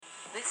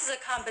This is a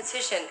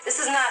competition. This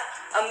is not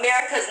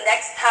America's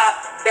Next Top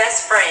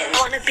Best Friend.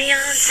 Wanna be on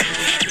top.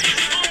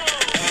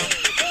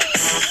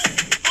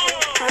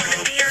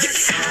 Wanna be on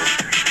top.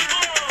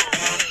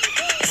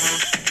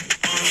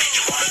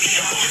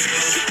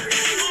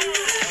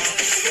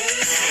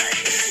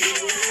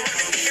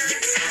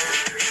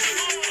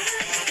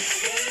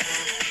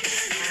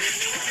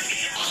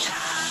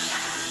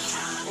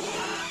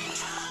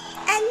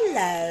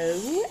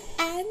 Hello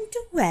and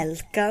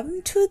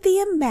welcome to the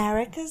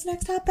America's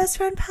Next Top Best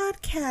Friend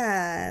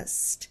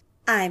podcast.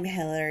 I'm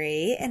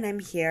Hillary and I'm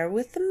here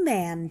with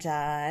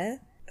Amanda,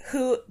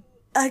 who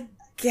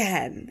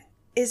again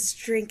is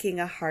drinking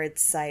a hard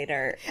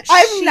cider.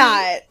 I'm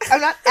not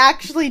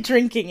actually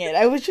drinking it.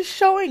 I was just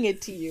showing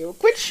it to you.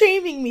 Quit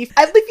shaming me.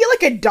 I feel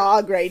like a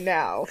dog right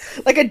now.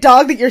 Like a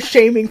dog that you're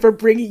shaming for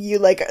bringing you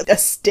like a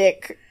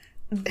stick.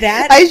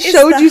 I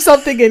showed you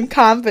something in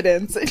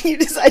confidence and you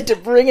decided to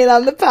bring it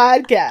on the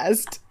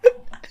podcast.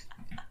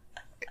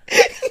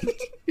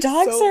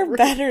 Dogs are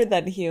better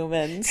than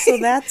humans, so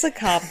that's a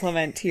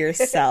compliment to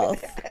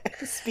yourself.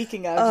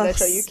 Speaking of, did I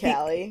show you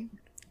Callie?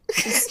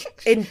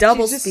 In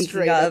double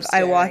speaking of,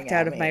 I walked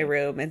out of my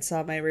room and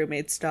saw my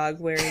roommate's dog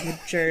wearing a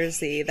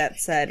jersey that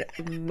said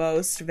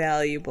most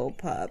valuable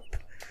pup.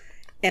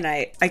 And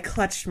I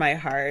clutched my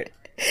heart.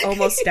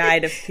 Almost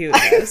died of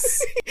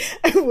cuteness.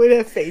 I would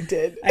have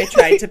fainted. I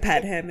tried to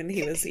pet him and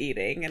he was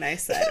eating and I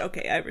said,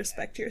 okay, I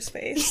respect your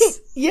space.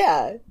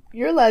 Yeah,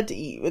 you're allowed to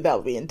eat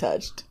without being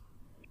touched.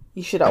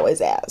 You should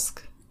always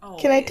ask.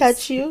 Always. Can I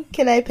touch you?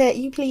 Can I pet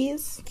you,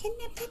 please? Can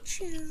I pet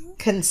you?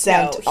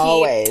 Consent,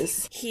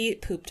 always. He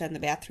pooped on the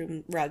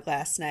bathroom rug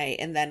last night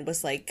and then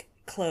was like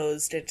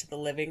closed into the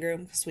living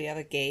room because we have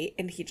a gate,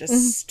 and he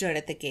just stood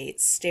at the gate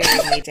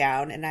staring me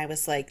down, and I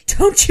was like,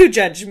 don't you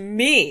judge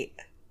me.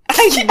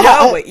 I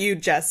know what you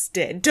just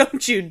did.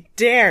 Don't you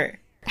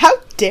dare. How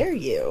dare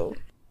you?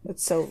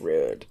 That's so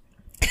rude.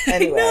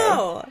 Anyway.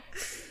 No.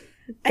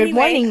 Good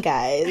morning,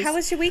 guys. How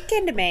was your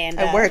weekend,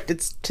 Amanda? I worked.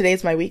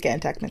 Today's my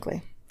weekend,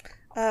 technically.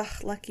 Ugh,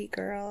 lucky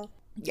girl.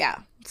 Yeah.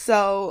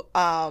 So,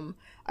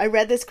 I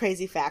read this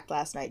crazy fact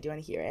last night. Do you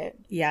want to hear it?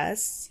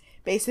 Yes.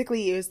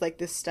 Basically, it was like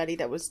this study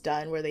that was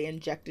done where they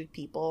injected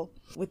people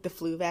with the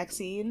flu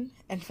vaccine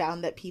and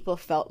found that people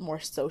felt more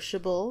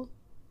sociable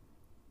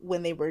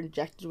when they were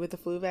injected with the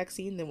flu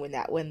vaccine than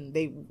when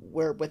they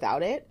were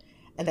without it.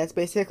 And that's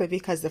basically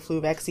because the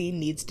flu vaccine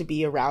needs to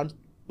be around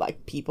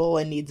like people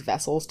and needs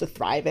vessels to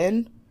thrive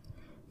in.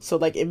 So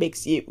like it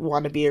makes you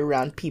want to be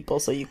around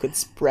people so you could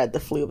spread the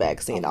flu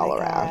vaccine all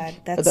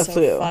around. That's the so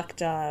flu.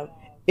 Fucked up.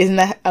 Isn't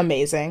that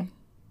amazing?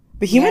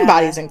 The human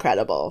body is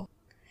incredible.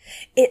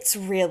 It's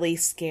really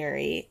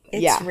scary.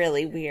 It's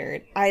really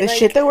weird. The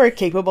shit that we're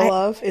capable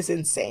of is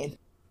insane.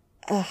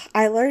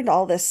 I learned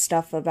all this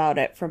stuff about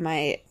it from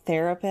my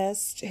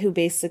therapist, who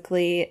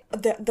basically,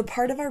 the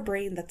part of our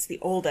brain that's the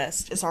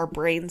oldest is our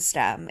brain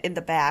stem in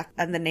the back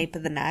and the nape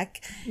of the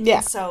neck. Yeah.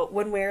 And so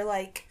when we're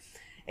like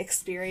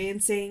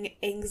experiencing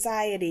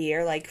anxiety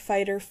or like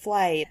fight or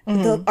flight,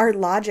 our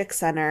logic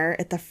center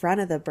at the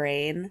front of the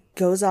brain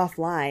goes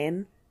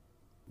offline.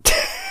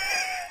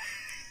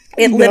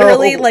 It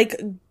literally like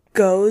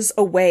goes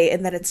away,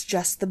 and then it's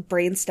just the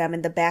brainstem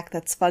in the back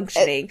that's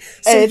functioning.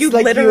 So you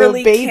like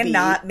literally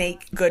cannot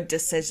make good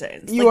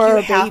decisions. You are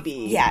a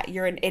baby. Yeah,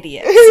 you're an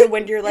idiot. So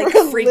when you're like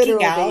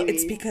freaking out, baby.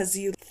 it's because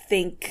you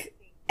think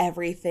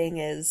everything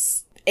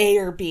is A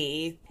or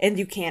B, and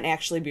you can't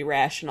actually be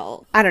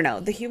rational. I don't know.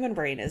 The human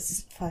brain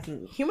is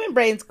fucking... Human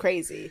brain's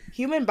crazy.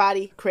 Human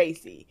body,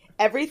 crazy.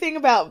 Everything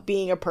about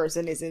being a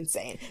person is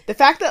insane. The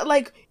fact that,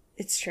 like...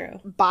 It's true.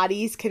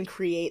 Bodies can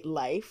create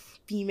life.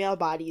 Female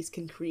bodies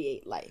can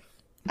create life.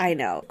 I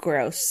know.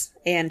 Gross.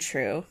 And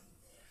true.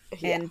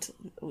 Yeah. And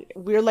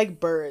we're like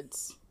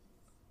birds.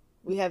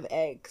 We have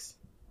eggs.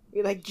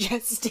 We like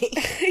gestate.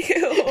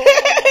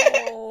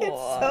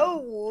 It's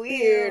so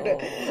weird.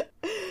 Ew.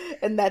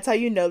 And that's how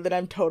you know that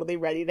I'm totally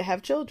ready to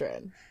have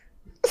children.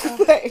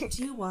 Do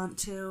you want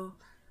to?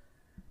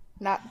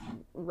 Not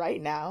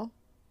right now.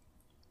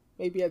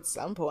 Maybe at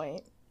some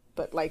point.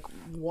 But like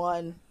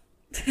one.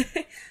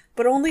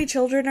 But only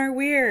children are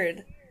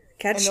weird.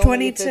 Catch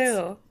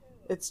 22.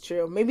 It's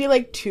true. Maybe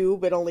like 2,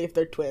 but only if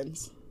they're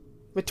twins.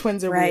 But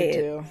twins are weird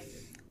too.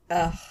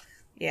 Ugh.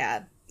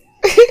 Yeah.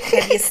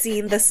 Have you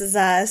seen This Is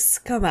Us?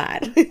 Come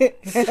on.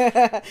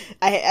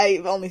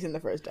 I've only seen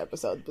the first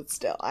episode, but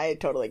still, I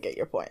totally get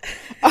your point.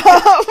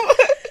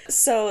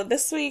 So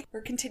this week, we're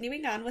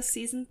continuing on with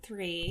season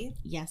 3.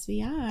 Yes,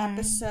 we are.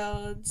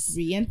 Episodes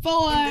 3 and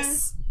 4.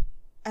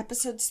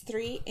 Episodes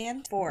 3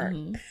 and 4.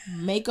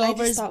 Mm-hmm.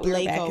 Makeovers,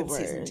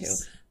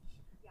 Blakeovers.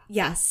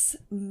 Yes.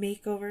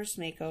 Makeovers.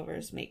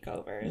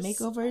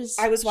 Makeovers.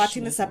 I was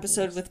watching this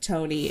episode with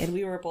Tony, and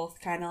we were both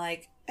kind of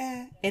like,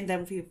 eh. And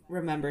then we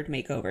remembered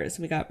makeovers, and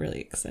we got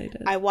really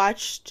excited. I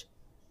watched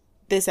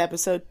this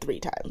episode 3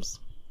 times.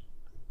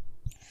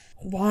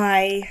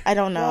 Why? I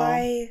don't know.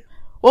 Why?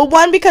 Well,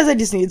 1, because I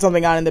just needed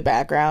something on in the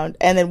background,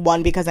 and then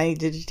 1, because I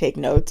needed to take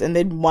notes, and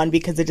then 1,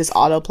 because it just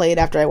auto-played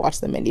after I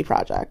watched the Mindy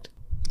Project.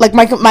 Like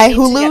my need to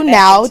Hulu get back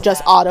now into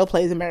just that. auto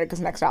plays America's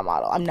Next Top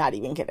Model. I'm not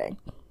even kidding.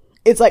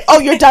 It's like, oh,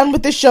 you're done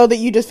with the show that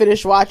you just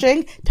finished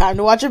watching. Time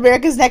to watch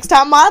America's Next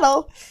Top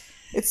Model.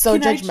 It's so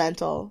Can I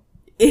judgmental.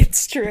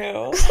 It's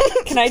true.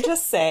 Can I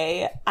just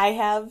say, I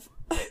have...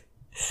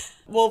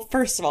 Well,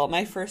 first of all,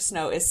 my first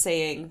note is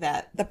saying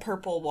that the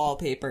purple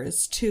wallpaper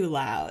is too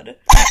loud.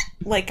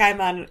 Like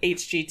I'm on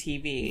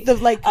HGTV. The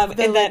like and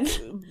then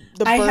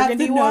the I have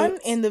burgundy the one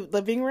notes. in the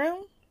living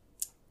room.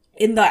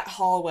 In that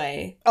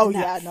hallway. Oh, in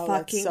that yeah, no, that's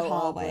fucking so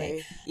hallway.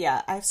 ugly.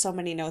 Yeah, I have so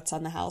many notes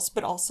on the house,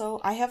 but also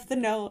I have the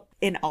note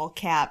in all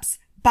caps.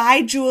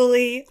 Bye,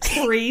 Julie.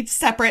 3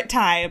 separate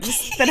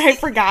times that I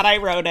forgot I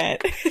wrote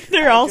it.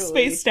 They're all Julie.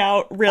 spaced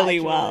out really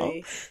Bye, well.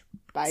 Julie.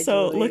 Bye,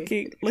 So Julie.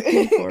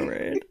 looking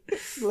forward.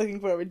 Looking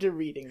forward to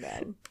reading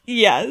them.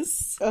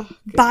 Yes. Oh,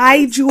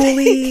 Bye,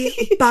 Julie.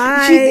 They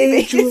Bye,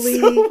 make it Julie.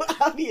 so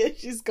obvious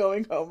she's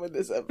going home with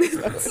this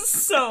episode.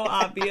 So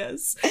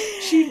obvious.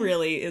 She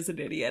really is an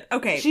idiot.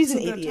 Okay, She's an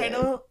the idiot.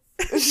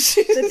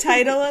 the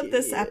title of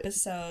this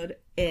episode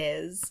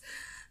is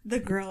 "The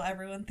Girl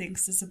Everyone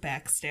Thinks Is a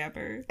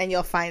Backstabber." And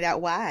you'll find out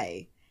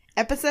why.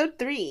 Episode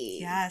 3.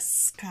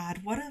 Yes, God,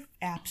 what a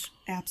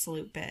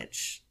absolute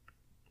bitch.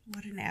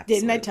 What an absolute.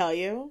 Didn't I tell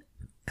you?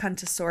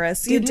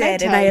 Cuntosaurus. You Didn't I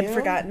did, and I tell had you?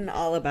 forgotten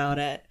all about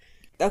it.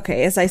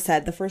 Okay, as I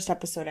said, the first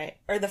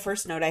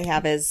note I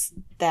have is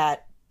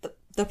that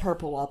the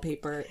purple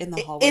wallpaper in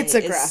the hallway. It's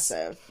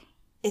aggressive.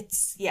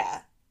 It's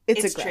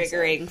It's aggressive.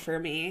 triggering for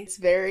me. It's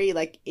very,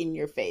 like, in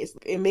your face.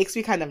 It makes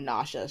me kind of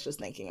nauseous just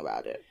thinking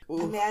about it.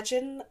 Oof.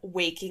 Imagine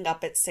waking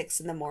up at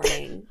 6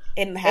 a.m.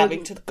 and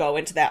having to go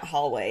into that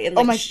hallway and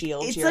like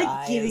shield it's your like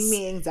eyes. giving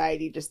me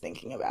anxiety just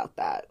thinking about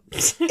that.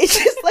 It's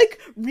just like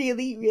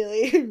really,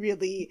 really,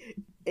 really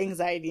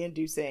anxiety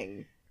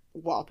inducing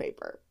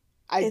wallpaper.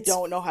 I It's-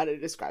 don't know how to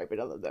describe it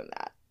other than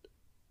that.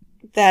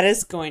 That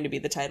is going to be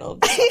the title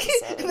of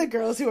this episode. The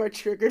girls who are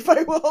triggered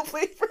by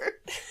wallpaper.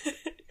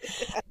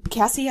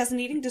 Cassie has an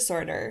eating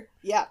disorder.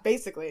 Yeah,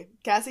 basically.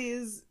 Cassie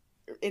is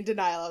in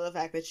denial of the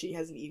fact that she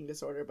has an eating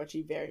disorder, but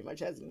she very much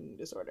has an eating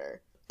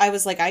disorder. I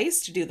was like, I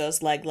used to do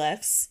those leg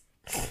lifts.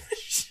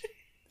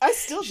 I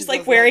still She's do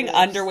like those wearing leg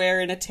lifts. underwear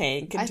in a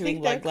tank and I doing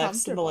think they're leg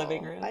lifts in the living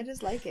comfortable. room. I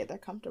just like it. They're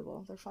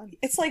comfortable. They're fun.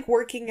 It's like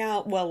working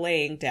out while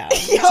laying down,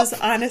 which Yup. is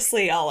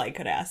honestly all I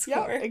could ask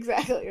Yeah, for.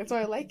 exactly. That's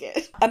why I like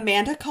it.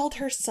 Amanda called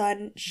her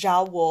son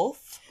Ja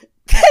Wolf.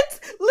 That's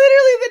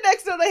literally the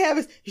next note I have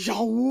is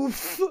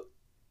Jaouf.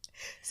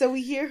 So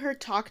we hear her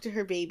talk to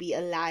her baby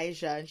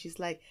Elijah, and she's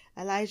like,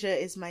 Elijah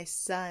is my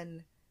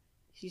son.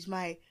 She's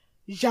my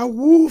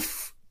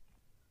Jaouf.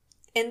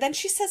 And then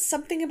she says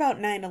something about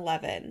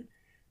 9/11.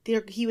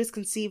 He was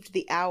conceived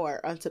the hour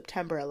on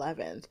September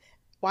 11th.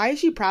 Why is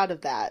she proud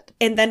of that?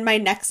 And then my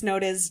next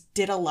note is,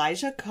 did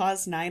Elijah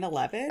cause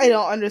 9/11? I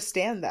don't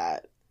understand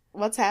that.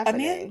 What's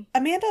happening?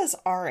 Amanda's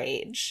our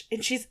age,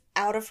 and she's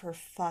out of her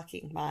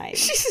fucking mind.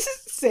 She's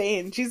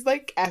insane. She's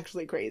like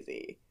actually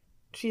crazy.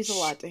 She's a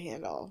lot to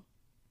handle.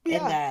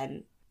 And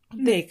then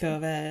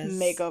makeovers.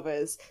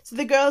 Makeovers. So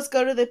the girls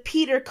go to the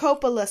Peter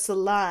Coppola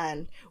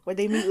salon where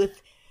they meet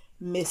with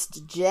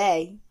Mr.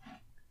 J.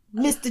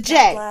 Mr.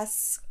 J.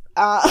 Bless.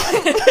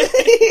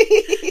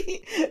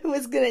 Who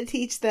is going to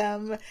teach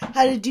them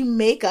how to do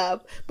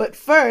makeup. But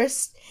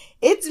first,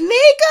 it's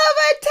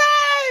makeover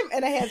time!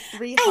 And I have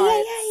 3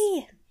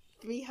 hearts.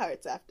 3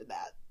 hearts after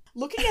that.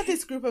 Looking at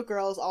this group of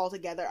girls all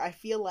together, I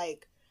feel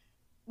like,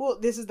 well,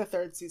 this is the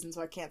 3rd season,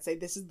 so I can't say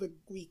this is the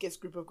weakest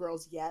group of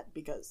girls yet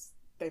because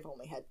they've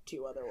only had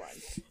 2 other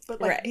ones.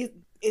 But like, Right.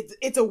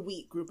 it's a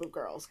weak group of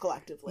girls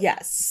collectively.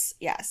 Yes,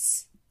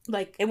 yes.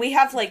 Like, And we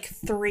have like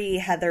 3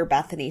 Heather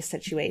Bethany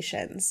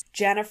situations.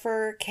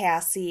 Jennifer,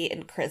 Cassie,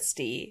 and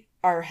Christy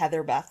are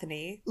Heather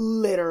Bethany.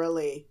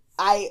 literally,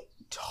 I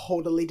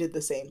totally did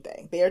the same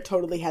thing. They are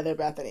totally Heather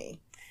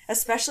Bethany.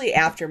 Especially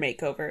after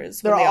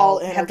makeovers. They're when they all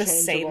have the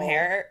same interchangeable.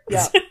 hair.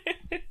 Yep.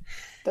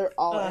 They're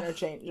all Ugh.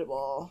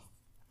 interchangeable.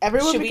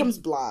 Everyone Should we- becomes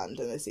blonde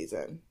in this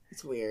season.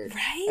 It's weird.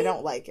 Right? I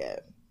don't like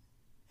it.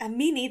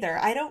 Me neither.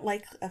 I don't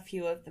like a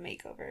few of the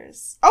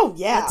makeovers. Oh,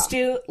 yeah.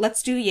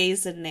 Let's do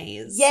yays and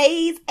nays.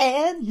 Yays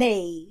and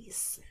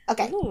nays.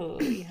 Okay. Ooh,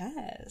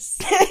 yes.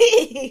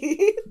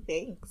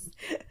 Thanks.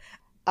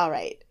 All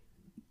right.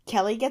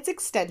 Kelly gets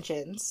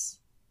extensions.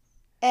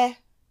 I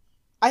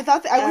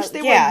thought I wish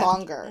they yeah. were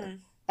longer. Mm.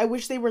 I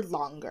wish they were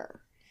longer.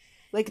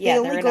 Like Yeah,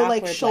 they they're only an go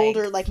like awkward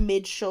shoulder, length. like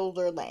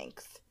mid-shoulder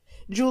length.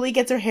 Julie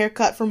gets her hair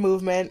cut for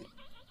movement.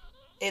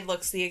 It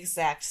looks the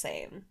exact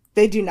same.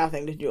 They do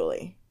nothing to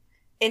Julie.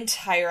 And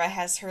Tyra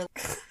has her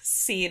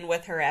scene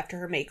with her after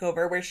her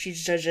makeover where she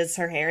judges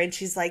her hair and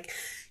she's like,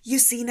 you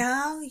see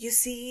now? You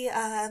see,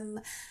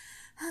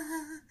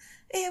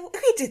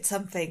 we did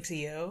something to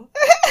you.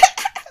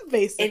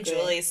 Basically. And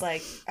Julie's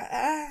like,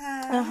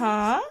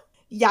 Uh-huh.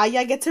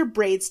 Yaya gets her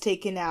braids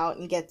taken out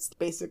and gets,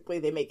 basically,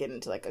 they make it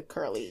into like a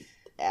curly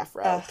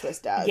afro Ugh,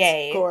 twist out. It's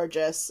yay.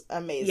 gorgeous.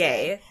 Amazing.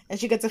 Yay. And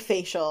she gets a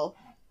facial.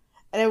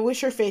 And I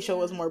wish her facial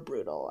was more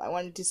brutal. I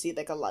wanted to see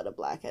like a lot of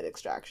blackhead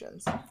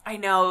extractions. I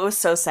know, it was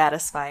so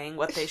satisfying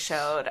what they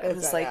showed. I Yes,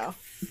 was I like, know.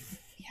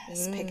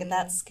 Yes, picking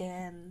that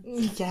skin.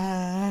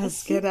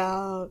 Yes, get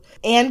out.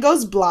 Anne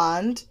goes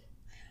blonde.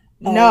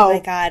 Oh No. my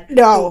god.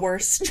 No. The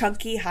worst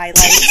chunky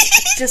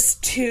highlights.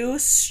 Just 2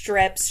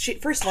 strips.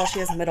 First of all, she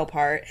has a middle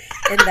part.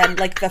 And then,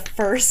 like, the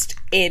first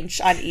inch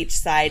on each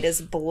side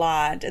is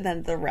blonde. And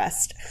then the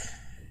rest.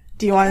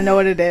 Do you want to know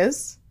what it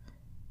is?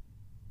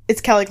 It's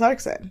Kelly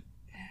Clarkson.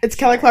 It's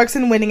Kelly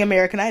Clarkson winning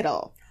American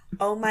Idol.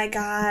 Oh my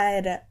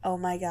god. Oh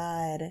my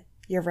god.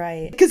 You're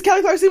right. Because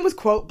Kelly Clarkson was,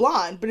 quote,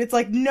 blonde. But it's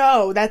like,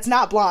 no, that's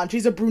not blonde.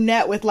 She's a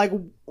brunette with, like,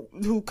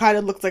 who kind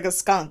of looks like a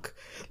skunk.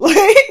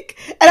 Like,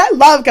 and I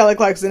love Kelly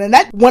Clarkson. And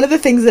that one of the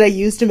things that I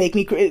use to make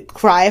me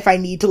cry if I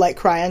need to, like,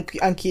 cry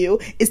on cue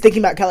is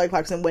thinking about Kelly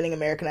Clarkson winning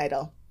American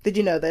Idol. Did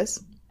you know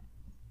this?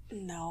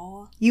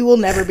 No. You will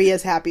never be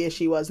as happy as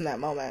she was in that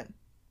moment.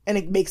 And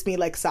it makes me,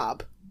 like,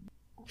 sob.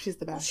 She's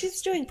the best. Well,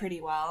 she's doing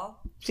pretty well.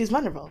 She's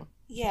wonderful.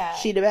 Yeah.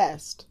 She the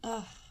best.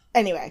 Ugh.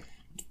 Anyway,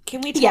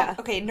 Can we talk? Yeah,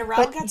 Okay, Narelle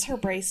but- gets her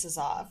braces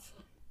off.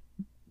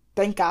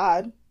 thank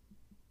God.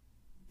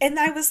 And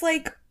I was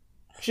like,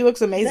 She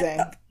looks amazing.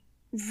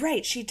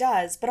 right, she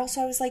does. But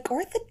also I was like,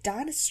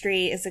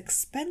 orthodontistry is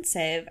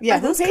expensive. Yeah, Are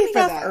who those paid coming for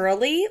off that?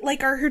 early?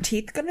 Like, are her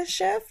teeth gonna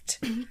shift?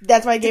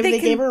 That's why they they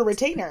con- gave her a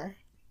retainer.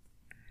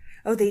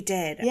 Oh, they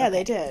did. Yeah, Okay.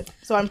 they did.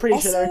 So I'm pretty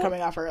sure they were Also-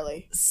 coming off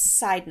early.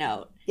 Side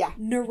note. Yeah.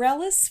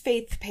 Norella's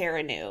Faith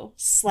Perrineau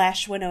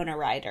 / Winona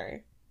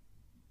Ryder.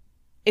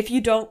 If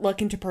you don't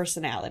look into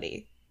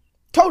personality.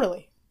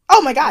 Totally.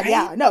 Oh my God, Right?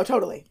 yeah. No,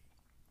 totally.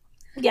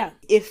 Yeah.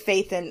 If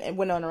Faith and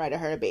Winona Ryder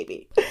had a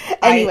baby.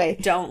 Anyway.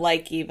 I don't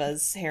like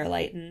Eva's hair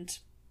lightened.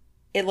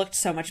 It looked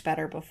so much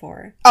better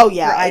before. Oh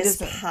yeah, Her I eyes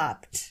just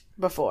popped.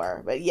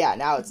 before. But yeah,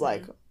 now it's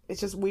like it's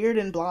just weird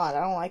and blonde.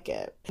 I don't like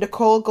it.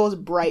 Nicole goes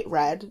bright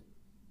red.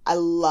 I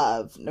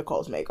love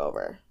Nicole's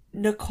makeover.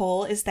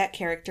 Nicole is that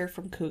character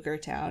from Cougar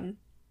Town.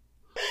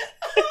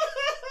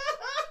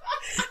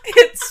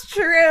 It's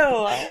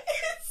true.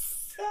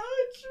 It's so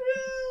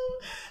true.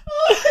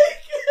 Oh my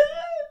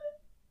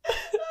God.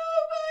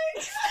 Oh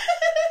my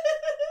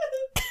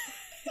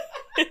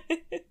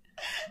God.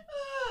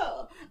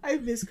 Oh, I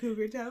miss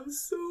Cougar Town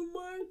so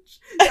much.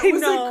 That I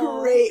was know.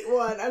 a great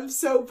one. I'm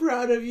so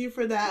proud of you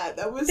for that.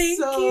 That was Thank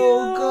so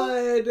you.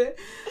 good.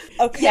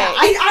 Okay. Yeah,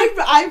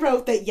 I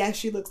wrote that, yes,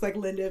 she looks like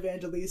Linda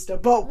Evangelista,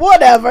 but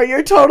whatever.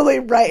 You're totally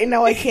right, and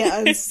now I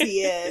can't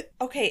unsee it.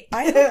 Okay,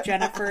 I hope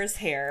Jennifer's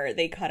hair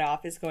they cut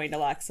off is going to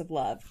Locks of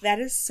Love. That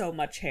is so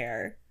much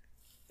hair.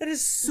 That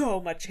is so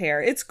much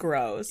hair. It's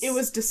gross. It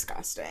was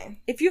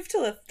disgusting. If you have to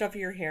lift up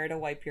your hair to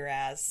wipe your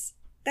ass,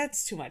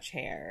 that's too much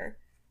hair.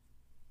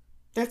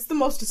 That's the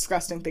most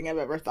disgusting thing I've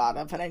ever thought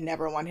of, and I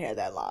never want hair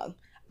that long.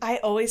 I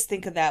always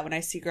think of that when I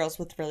see girls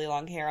with really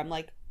long hair. I'm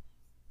like,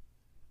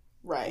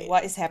 Right.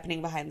 what is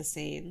happening behind the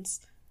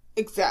scenes?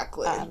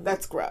 Exactly.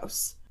 That's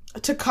gross.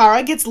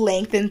 Takara gets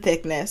length and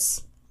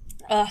thickness.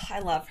 Ugh, I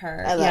love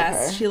her. I love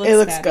yes, her. she looks It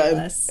looks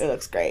fabulous. good. It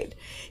looks great.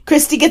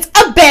 Christy gets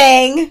a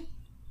bang!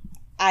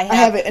 I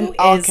have it in who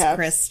all is caps.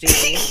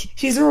 Christy.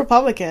 She's a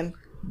Republican.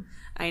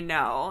 I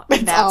know.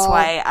 It's That's all-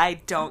 why I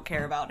don't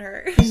care about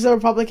her. She's a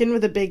Republican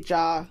with a big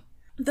jaw.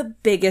 The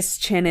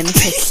biggest chin in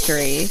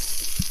history.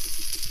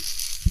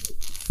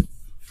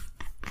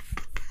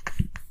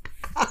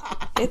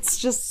 It's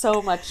just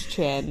so much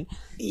chin.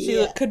 She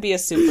Yeah. could be a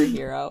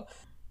superhero.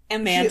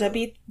 Amanda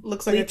be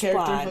Looks like a bleach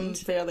character blonde.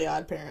 from Fairly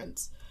Odd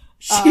Parents.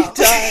 She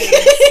does.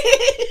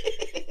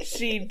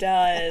 She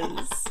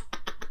does.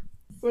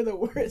 We're the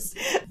worst.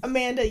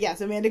 Amanda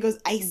goes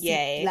icy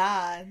Yay.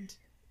 blonde.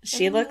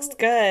 She looks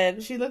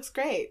good. She looks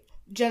great.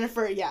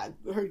 Jennifer, yeah,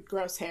 her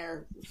gross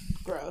hair,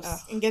 gross,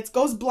 and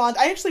goes blonde.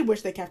 I actually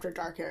wish they kept her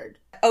dark haired.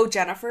 Oh,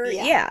 Jennifer?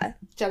 Yeah. Yeah.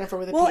 Jennifer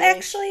with a Well, PH.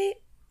 actually,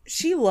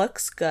 she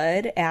looks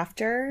good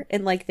after,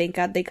 and like, thank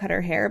God they cut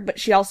her hair, but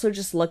she also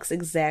just looks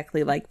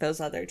exactly like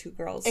those other two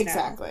girls now.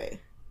 Exactly,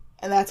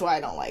 and that's why I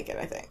don't like it.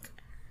 I think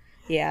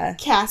Yeah.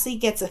 Cassie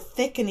gets a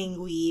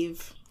thickening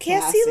weave.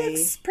 Cassie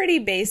looks pretty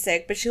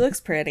basic, but she looks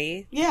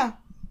pretty. yeah.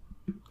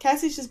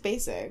 Cassie's just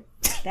basic.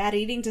 That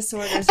eating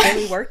disorder is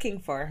really working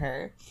for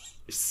her.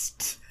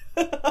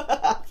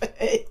 Stop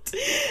it.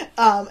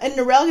 And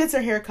Narelle gets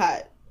her hair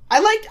cut. I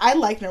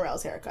like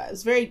Narelle's haircut.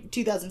 It's very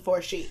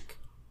 2004 chic.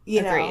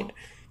 You know? Agreed.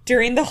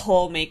 During the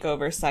whole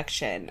makeover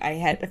section, I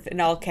had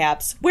in all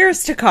caps,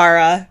 "Where's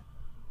Takara?"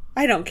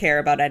 I don't care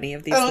about any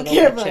of these I don't little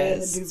care about any of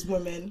bitches. these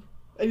women.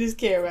 I just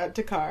care about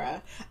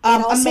Takara.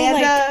 And also,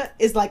 Amanda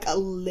is like a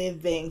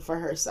living for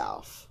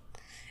herself.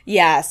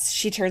 Yes,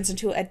 she turns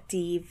into a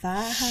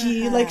diva.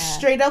 She like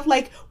straight up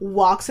like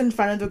walks in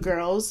front of the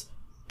girls,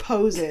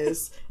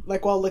 poses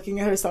like while looking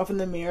at herself in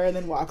the mirror, and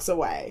then walks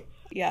away.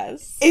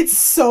 Yes. It's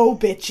so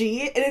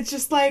bitchy, and it's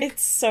just like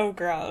It's so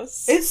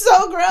gross. it's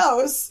so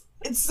gross.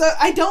 It's so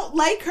I don't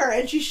like her,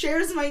 and she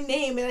shares my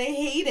name, and I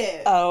hate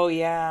it. Oh,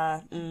 yeah.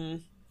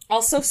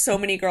 Also, so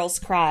many girls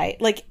cry.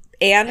 Like,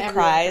 Anne Everyone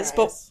cries,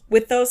 but cries.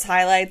 with those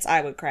highlights,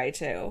 I would cry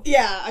too.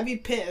 Yeah, I'd be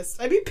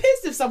pissed. I'd be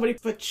pissed if somebody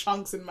put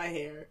chunks in my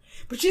hair.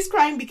 But she's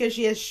crying because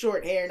she has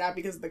short hair, not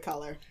because of the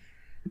color.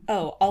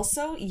 Oh,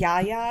 also,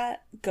 Yaya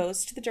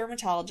goes to the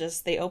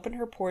dermatologist. They open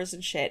her pores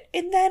and shit.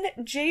 And then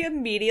Jay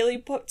immediately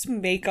puts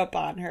makeup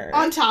on her.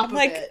 On top I'm of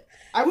like, it.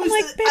 I'm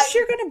like, bitch,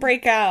 you're gonna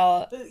break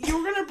out. You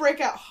were gonna break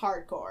out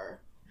hardcore.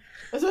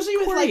 Especially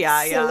with, Poor like,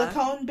 Yaya.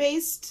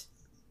 silicone-based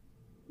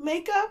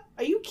makeup.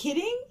 Are you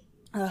kidding?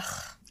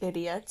 Ugh,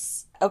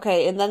 idiots.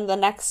 Okay, and then the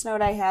next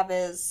note I have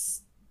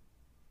is,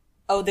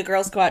 oh, the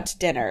girls go out to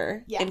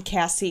dinner. Yeah. And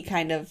Cassie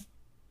kind of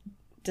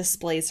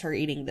displays her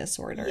eating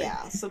disorder.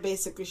 Yeah, so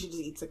basically she just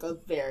eats, like, a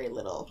very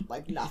little,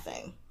 like,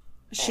 nothing.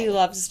 She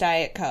loves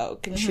Diet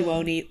Coke, and she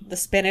won't eat the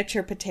spinach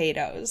or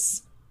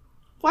potatoes.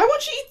 Why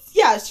won't she eat?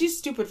 Yeah, she's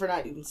stupid for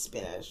not eating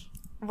spinach.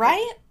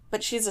 Right?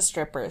 But she's a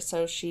stripper,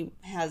 so she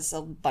has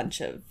a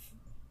bunch of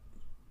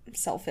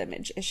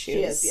self-image issues.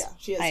 She is, yeah.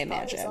 She is. I probably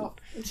imagine. so.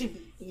 She,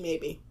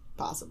 maybe.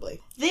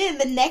 Possibly. Then,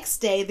 the next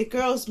day, the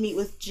girls meet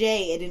with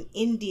Jay at an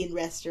Indian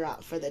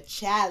restaurant for the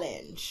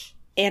challenge.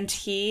 And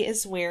he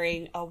is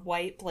wearing a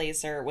white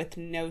blazer with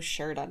no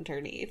shirt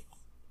underneath.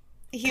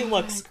 He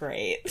looks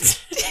great.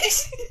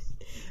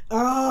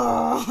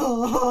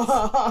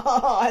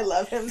 Oh, I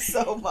love him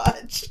so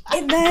much.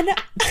 and then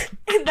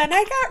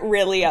I got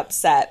really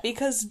upset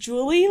because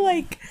Julie,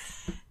 like,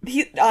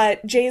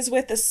 Jay is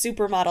with a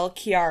supermodel,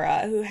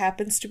 Kiara, who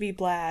happens to be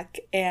black,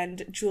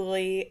 and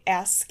Julie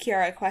asks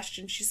Kiara a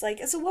question. She's like,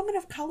 as a woman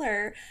of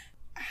color,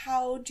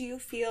 how do you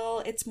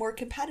feel it's more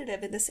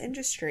competitive in this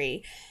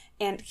industry?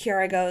 And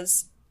Kiara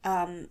goes,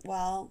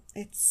 well,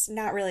 it's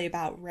not really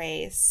about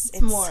race.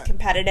 It's more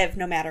competitive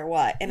no matter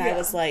what. And I Yeah.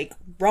 was like,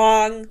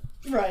 wrong.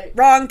 Right.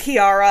 Wrong,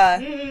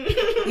 Kiara.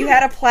 You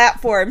had a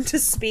platform to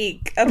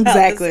speak about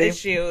Exactly. this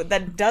issue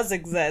that does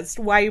exist.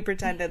 Why are you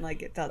pretending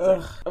like it doesn't?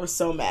 Ugh, I was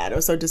so mad. I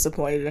was so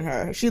disappointed in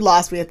her. She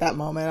lost me at that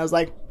moment. I was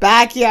like,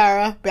 bye,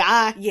 Kiara.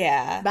 Bye.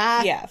 Yeah.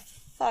 Bye. Yeah.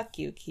 Fuck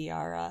you,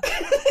 Kiara.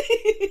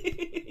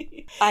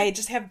 I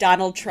just have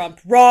Donald Trump.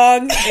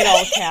 Wrong in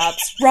all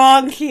caps.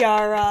 Wrong,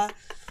 Kiara.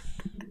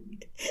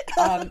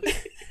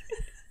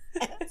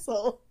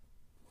 So,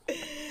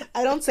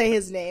 I don't say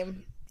his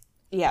name.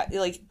 Yeah,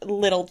 like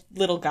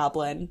little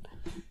goblin.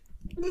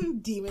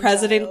 Demon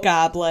President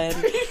child. Goblin.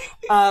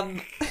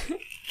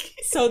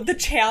 So the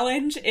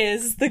challenge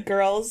is the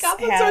girls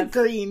Goblins have... are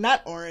green,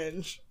 not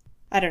orange.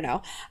 I don't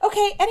know.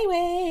 Okay,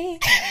 anyway.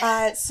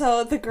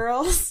 So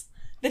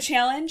the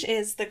challenge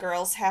is the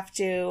girls have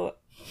to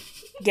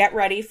get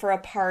ready for a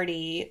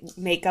party,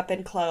 makeup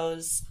and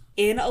clothes,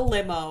 in a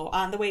limo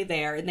on the way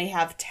there, and they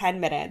have 10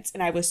 minutes,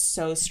 and I was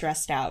so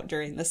stressed out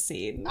during the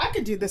scene. I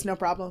could do this, no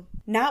problem.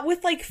 Not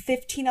with like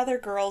 15 other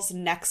girls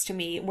next to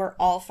me. We're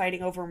all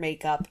fighting over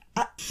makeup.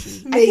 I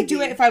Maybe. could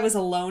do it if I was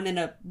alone in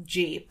a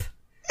Jeep.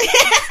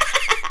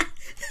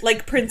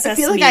 Like Princess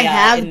I feel like Mia I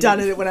have in- done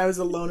it when I was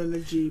alone in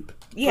a Jeep.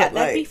 Yeah, But,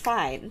 that'd be like,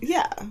 fine.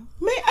 Yeah.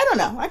 I don't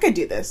know. I could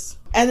do this.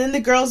 And then the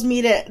girls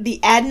meet at the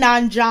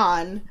Adnan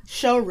John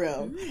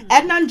showroom.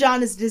 Adnan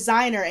John is a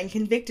designer and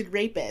convicted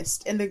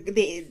rapist, and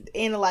they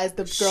analyze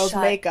the girls'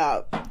 Shut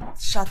makeup.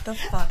 Shut the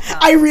fuck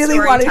up. I really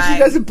Story wanted time. you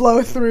guys to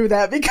blow through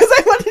that because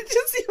I wanted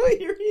to see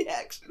what your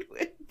reaction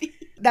would be.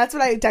 That's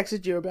what I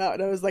texted you about,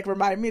 and I was like,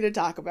 remind me to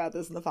talk about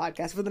this in the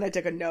podcast, but then I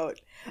took a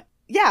note.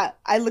 Yeah,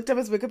 I looked up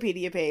his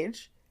Wikipedia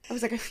page. I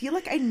was like, I feel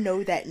like I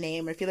know that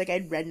name. I feel like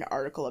I'd read an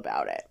article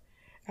about it.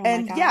 Oh my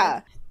And God.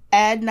 yeah,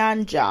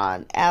 Adnan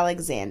John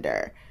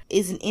Alexander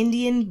is an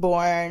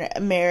Indian-born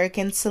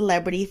American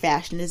celebrity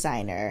fashion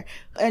designer.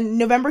 In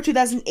November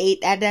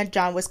 2008, Adnan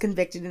John was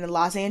convicted in a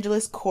Los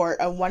Angeles court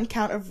on one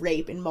count of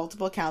rape and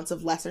multiple counts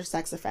of lesser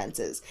sex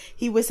offenses.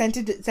 He was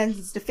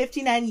sentenced to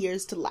 59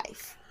 years to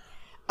life.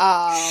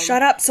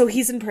 Shut up. So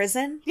he's in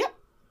prison? Yep.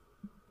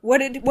 What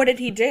did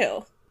he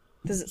do?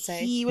 Does it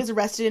say? He was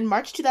arrested in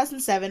March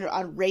 2007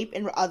 on rape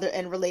and other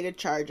and related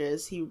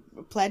charges. He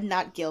pled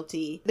not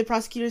guilty. The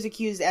prosecutors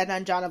accused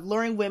Adnan John of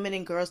luring women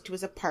and girls to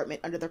his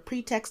apartment under the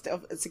pretext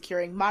of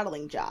securing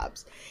modeling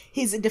jobs.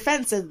 His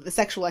defense said the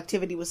sexual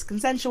activity was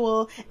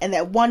consensual and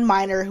that one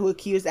minor who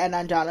accused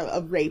Adnan John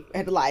of rape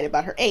had lied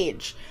about her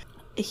age.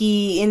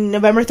 In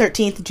November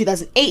 13th,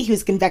 2008, he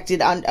was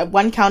convicted on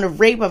one count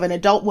of rape of an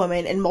adult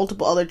woman and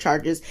multiple other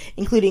charges,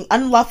 including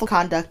unlawful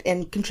conduct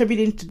and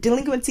contributing to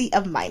delinquency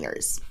of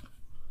minors.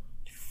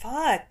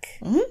 Fuck.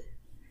 Mhm.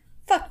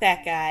 Fuck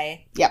that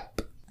guy.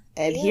 Yep.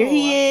 And here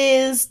he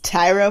is,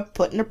 Tyra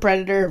putting a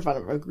predator in front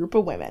of a group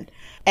of women.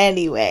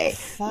 Anyway.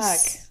 Fuck.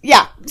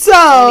 Yeah.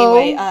 So,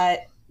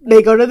 Anyway,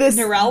 they go to this.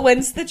 Narelle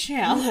wins the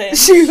challenge.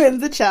 She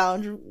wins the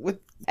challenge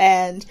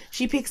and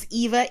she picks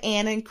Eva,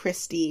 Anna, and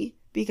Christy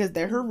because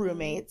they're her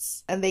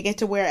roommates. And they get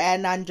to wear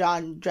Adnan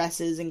John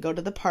dresses and go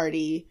to the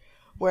party.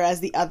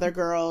 Whereas the other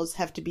girls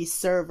have to be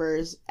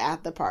servers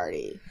at the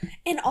party.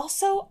 And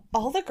also,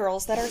 all the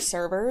girls that are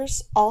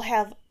servers all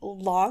have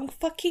long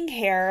fucking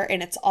hair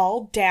and it's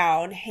all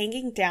down,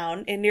 hanging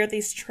down, and near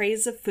these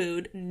trays of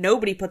food.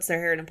 Nobody puts their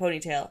hair in a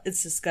ponytail.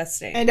 It's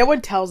disgusting. And no one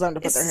tells them to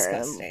put It's their hair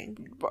disgusting.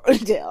 in a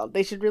ponytail.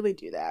 They should really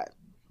do that.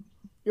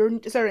 You're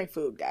serving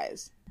food,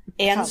 guys.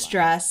 Anne's Come on.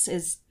 dress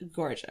is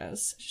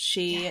gorgeous.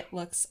 She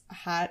looks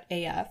hot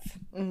AF.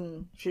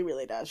 She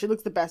really does. She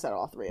looks the best out of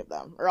all three of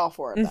them. Or all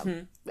four of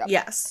them. Yep.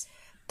 Yes.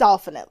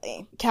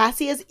 Definitely.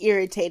 Cassie is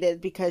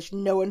irritated because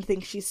no one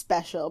thinks she's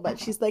special, but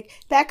she's like,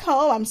 back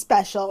home I'm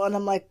special. And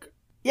I'm like,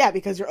 yeah,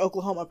 because you're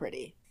Oklahoma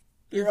pretty.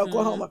 You're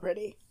Oklahoma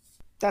pretty.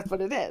 That's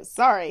what it is.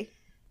 Sorry.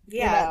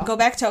 Yeah, You know. go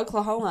back to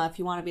Oklahoma if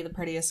you want to be the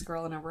prettiest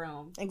girl in a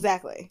room.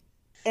 Exactly.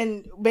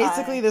 And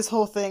basically this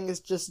whole thing is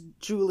just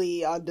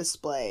Julie on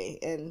display.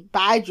 And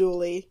bye,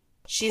 Julie.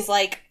 She's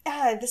like,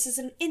 this is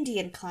an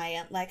Indian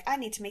client. Like, I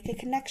need to make a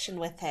connection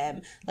with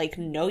him. Like,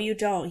 no, you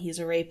don't. He's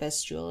a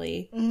rapist,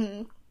 Julie.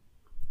 Mm-hmm.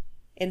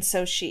 And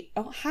so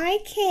hi,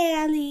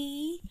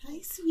 Callie. Hi,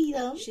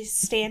 sweetheart. She's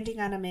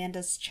standing on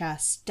Amanda's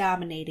chest,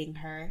 dominating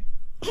her.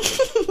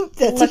 Look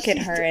Look at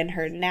her in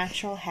her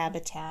natural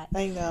habitat.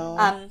 I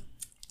know.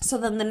 So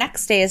then the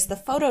next day is the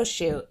photo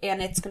shoot,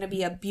 and it's going to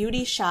be a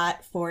beauty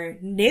shot for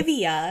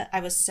Nivea. I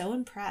was so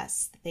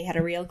impressed that they had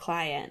a real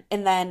client.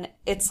 And then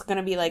it's going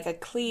to be like a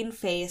clean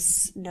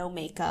face, no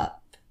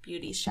makeup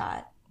beauty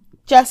shot.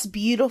 Just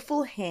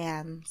beautiful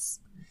hands.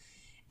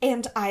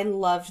 And I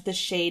loved the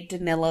shade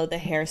Danilo, the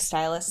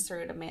hairstylist,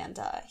 threw at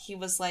Amanda. He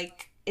was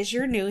like, is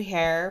your new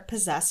hair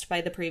possessed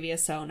by the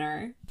previous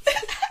owner?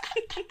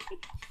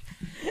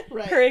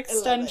 Right. Her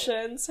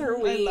extensions, her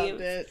weave. I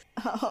loved it.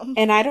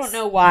 And I don't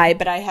know why,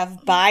 but I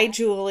have Bye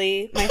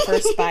Julie, my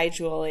first Bye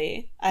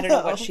Julie. I don't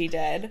know what she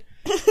did.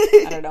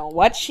 I don't know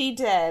what she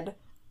did.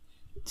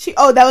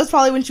 That was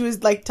probably when she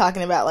was like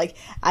talking about like,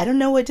 I don't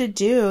know what to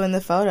do in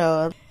the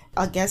photo.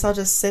 I guess I'll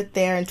just sit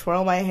there and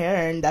twirl my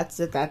hair, and that's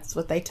it. That's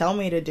what they tell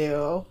me to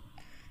do.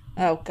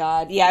 Oh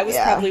God, yeah, I was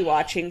probably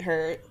watching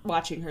her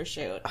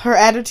shoot. Her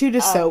attitude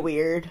is so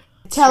weird.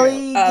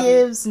 Kelly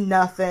gives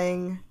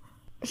nothing.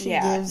 She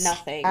gives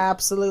nothing.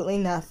 Absolutely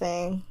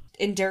nothing.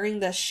 And during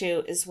the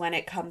shoot is when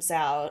it comes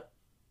out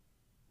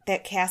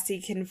that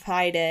Cassie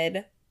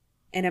confided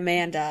in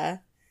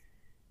Amanda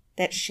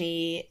that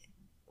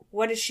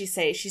what does she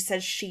say? She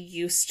says she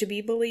used to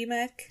be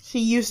bulimic. She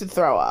used to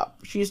throw up.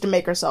 She used to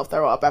make herself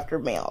throw up after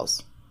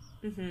meals.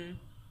 Mm-hmm.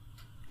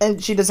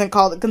 And she doesn't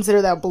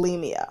consider that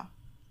bulimia,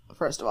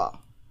 first of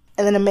all.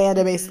 And then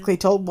Amanda basically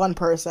told one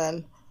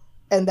person,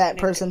 and that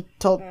person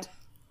told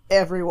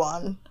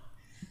everyone.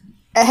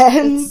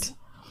 And it's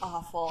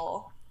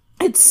awful.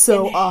 It's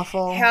so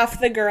awful.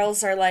 Half the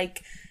girls are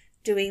like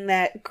doing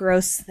that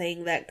gross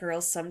thing that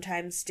girls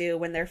sometimes do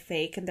when they're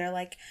fake, and they're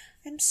like,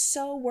 I'm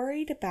so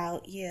worried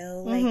about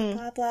you, like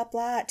blah blah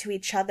blah to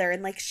each other,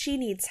 and like she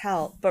needs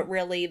help, but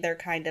really they're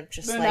kind of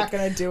just They're like, not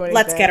gonna do anything.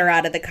 Let's get her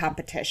out of the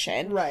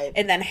competition, right?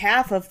 And then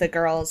half of the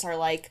girls are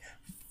like,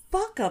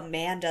 fuck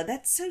Amanda,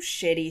 that's so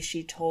shitty.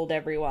 She told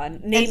everyone.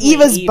 Namely, and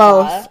Eva's Eva.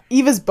 both.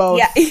 Eva's both.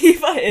 Yeah,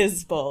 Eva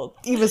is both.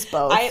 Eva's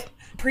both. I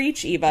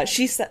preach Eva.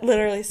 She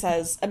literally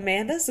says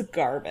Amanda's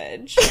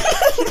garbage.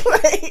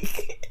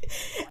 Like,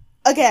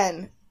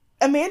 again,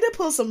 Amanda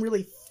pulls some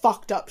really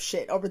fucked up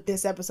shit over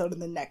this episode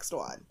and the next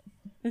one.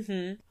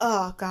 Mm-hmm.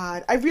 Oh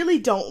God, I really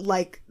don't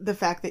like the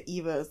fact that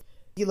Eva.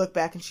 You look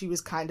back and she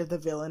was kind of the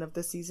villain of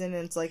the season,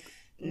 and it's like,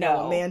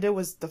 no, Amanda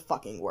was the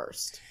fucking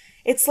worst.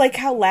 It's like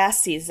how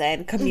last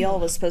season Camille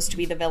was supposed to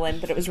be the villain,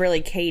 but it was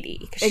really Katie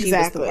because she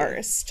was the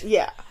worst.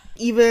 Yeah,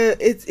 Eva.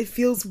 It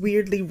feels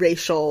weirdly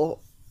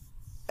racial,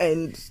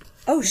 and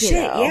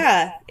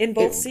yeah, in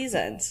both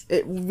seasons,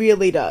 it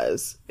really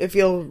does. It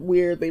feels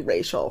weirdly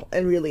racial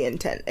and really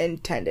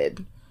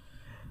intended,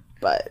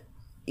 but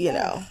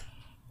yeah.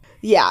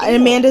 And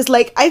Amanda's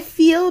like, I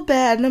feel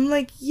bad, and I'm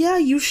like, yeah,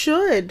 you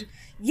should.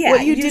 Yeah,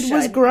 what you did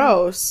was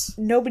gross.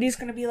 Nobody's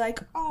gonna be like,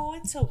 oh,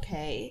 it's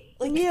okay.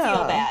 Like, feel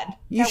bad.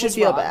 You should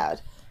feel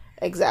bad.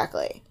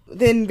 Exactly.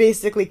 Then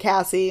basically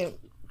Cassie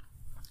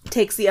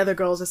takes the other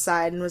girls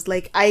aside and was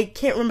like, I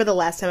can't remember the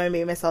last time I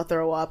made myself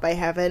throw up. I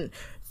haven't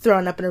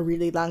thrown up in a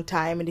really long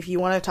time, and if you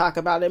want to talk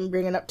about it,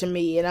 bring it up to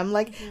me. And I'm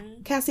like,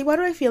 Cassie, why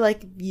do I feel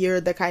like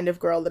you're the kind of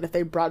girl that if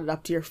they brought it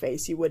up to your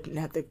face, you wouldn't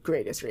have the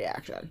greatest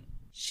reaction?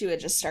 She would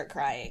just start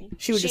crying.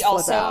 She would just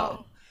flip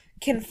out.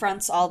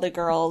 Confronts all the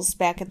girls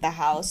back at the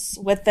house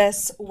with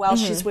this while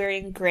she's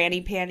wearing granny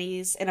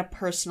panties and a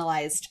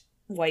personalized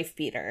wife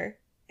beater.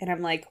 And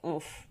I'm like,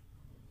 oof.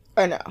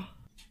 I know.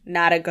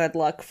 Not a good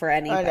look for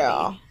anybody. I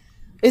know.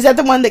 Is that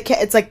the one that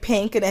it's like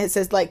pink and it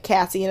says like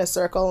Cassie in a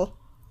circle?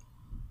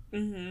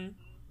 Mm-hmm.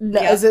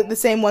 No, yep. Is it the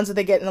same ones that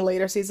they get in the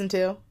later season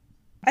too?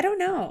 I don't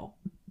know.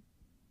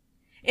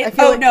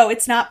 No,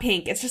 it's not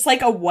pink. It's just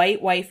like a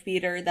white wife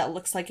beater that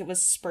looks like it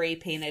was spray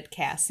painted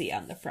Cassie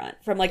on the front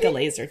from like a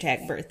laser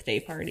tag birthday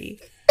party.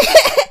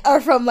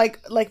 Or from like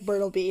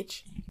Myrtle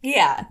Beach.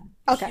 Yeah.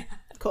 Okay.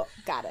 Cool.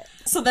 Got it.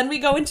 So then we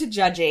go into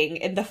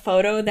judging, and the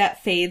photo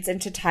that fades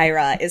into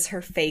Tyra is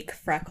her fake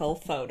freckle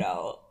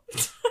photo.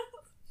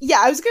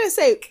 Yeah, I was gonna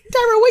say,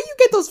 Tyra, where you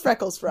get those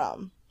freckles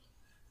from?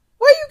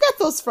 Where you get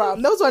those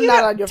from? Those are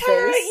not on your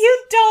Tyra, face.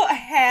 You don't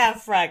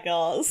have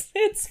freckles.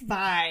 It's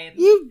fine.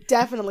 You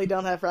definitely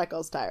don't have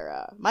freckles,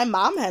 Tyra. My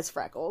mom has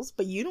freckles,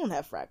 but you don't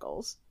have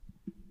freckles.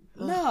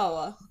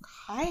 No,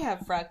 I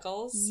have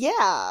freckles.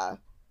 Yeah.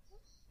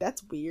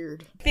 That's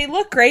weird. They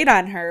look great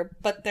on her,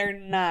 but they're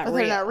not real.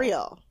 They're not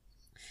real.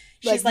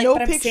 She's like, no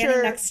but picture... I'm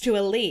standing next to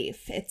a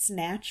leaf. It's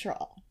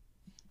natural.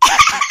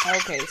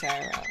 Okay,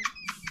 Tyra.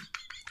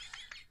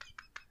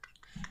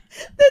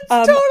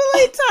 That's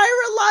totally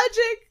Tyra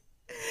logic.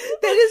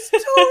 That is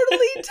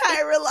totally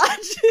Tyra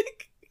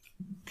logic.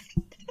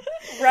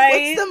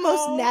 Right? What's the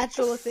most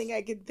natural thing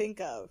I can think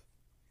of?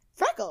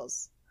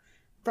 Freckles.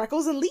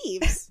 Freckles and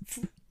leaves.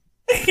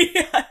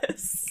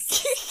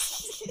 Yes.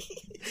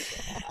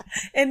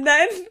 And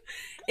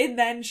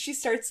then she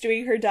starts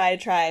doing her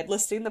diatribe,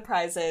 listing the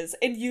prizes,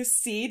 and you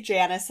see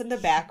Janice in the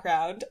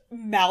background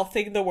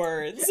mouthing the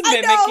words,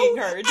 mimicking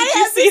her. Did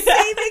you see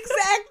that? Same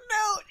exact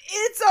note.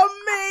 It's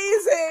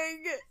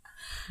amazing.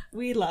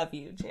 We love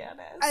you,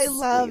 Janice. I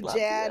love you.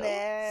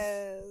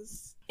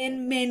 Janice.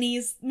 And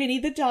Minnie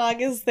the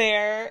dog is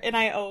there, and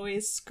I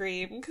always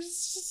scream because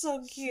she's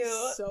so cute.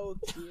 So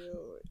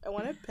cute. I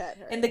want to pet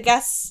her. And the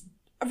guest,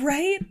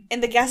 right?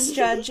 And the guest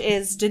judge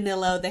is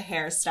Danilo, the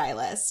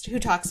hairstylist, who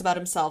talks about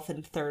himself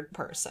in third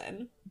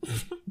person.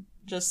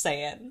 Just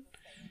saying.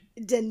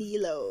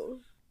 Danilo.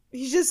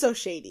 He's just so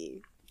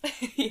shady.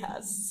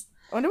 Yes.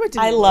 I wonder what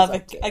I Danilo's love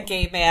up to. a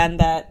gay man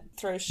that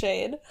throws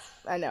shade.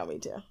 I know, me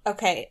too.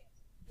 Okay.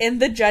 And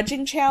the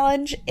judging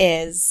challenge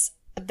is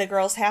the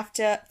girls have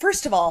to...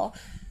 First of all,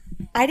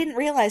 I didn't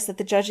realize that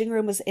the judging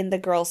room was in the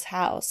girls'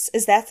 house.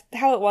 Is that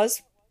how it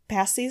was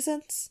past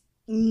seasons?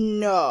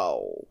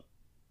 No.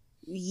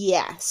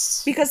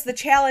 Yes. Because the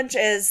challenge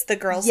is the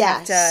girls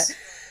have to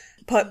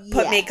put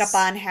makeup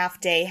on half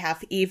day,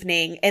 half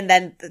evening, and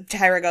then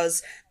Tyra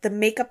goes, the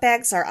makeup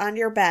bags are on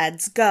your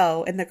beds,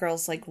 go, and the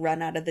girls like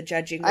run out of the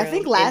judging room. I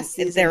think last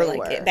season they're they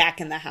like were.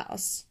 back in the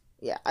house.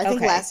 Yeah, I think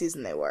Okay. last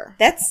season they were.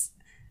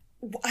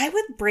 I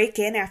would break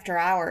in after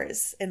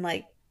hours and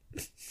like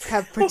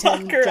Have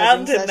pretend walk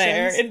around judging in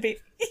there sessions. and be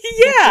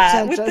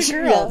Pretend with the judging,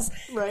 girls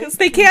yeah, right. because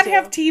they can't Me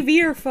have too.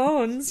 TV or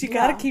phones. You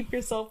gotta Yeah. keep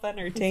yourself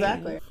entertained.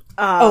 Exactly.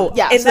 Oh,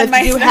 yeah. and So then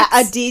they do my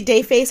a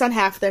day face on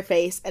half their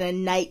face and a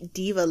night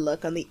diva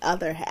look on the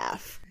other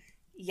half.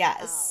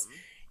 Yes.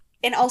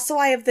 And also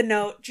I have the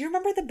note, do you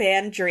remember the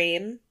band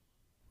Dream?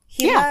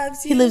 He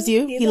loves you. He loves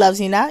you. He loves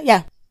you now.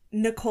 Yeah.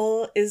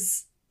 Nicole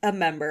is a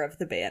member of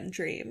the band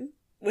Dream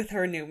with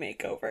her new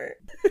makeover.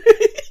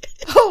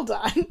 Hold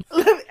on.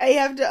 I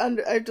have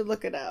to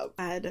look it up.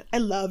 God, I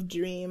love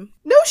Dream.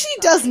 No, she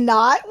does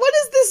not. What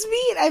does this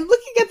mean? I'm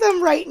looking at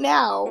them right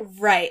now.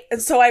 Right.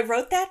 And so I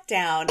wrote that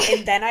down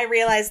and then I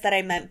realized that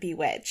I meant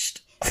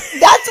Bewitched. That's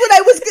what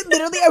I was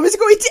I was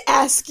going to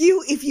ask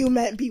you if you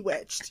meant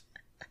Bewitched.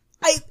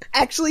 I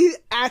actually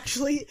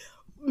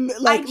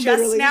like I just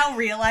literally now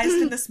realized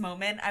in this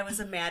moment I was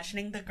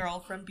imagining the girl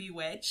from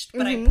Bewitched,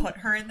 but Mm-hmm. I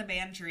put her in the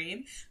band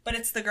Dream. But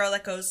it's the girl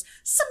that goes,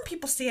 some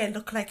people say I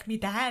look like me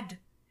dad.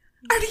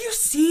 Are you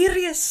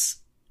serious?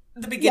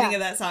 The beginning Yeah.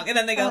 of that song. And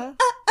then they go,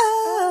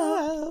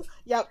 Oh.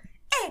 Yep.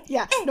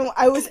 Yeah. No,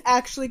 I was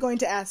actually going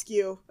to ask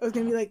you. I was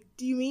going to be like,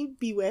 do you mean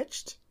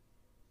Bewitched?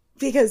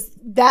 Because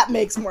that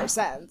makes more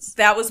sense.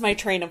 That was my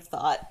train of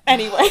thought.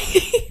 Anyway.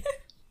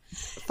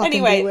 Fucking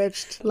Anyway,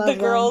 Bewitched. Love the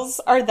them. girls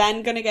are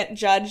then going to get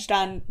judged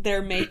on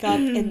their makeup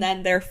and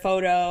then their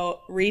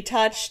photo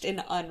retouched and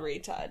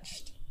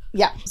unretouched.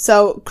 Yeah.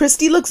 So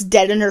Christy looks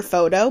dead in her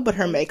photo, but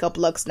her makeup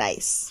looks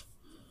nice.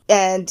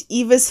 And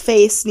Eva's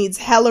face needs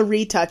hella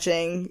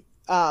retouching,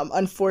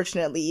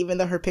 unfortunately, even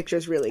though her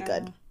picture's really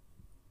good.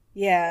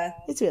 Yeah.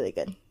 It's really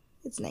good.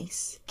 It's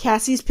nice.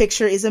 Cassie's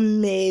picture is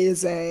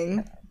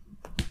amazing.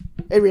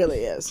 It really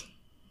is.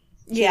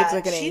 She Yeah. looks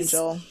like an she's-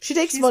 angel. She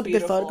takes she's good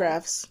beautiful.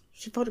 photographs.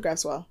 She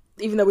photographs well.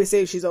 Even though we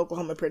say she's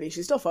Oklahoma pretty,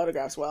 she still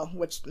photographs well,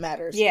 which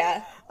matters.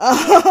 Yeah.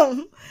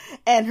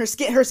 And her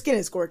skin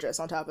is gorgeous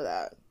on top of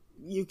that.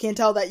 You can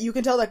tell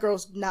that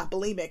girl's not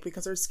bulimic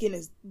because her skin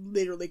is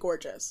literally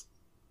gorgeous.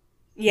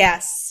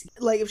 Yes.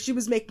 Like if she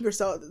was making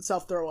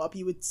herself throw up,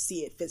 you would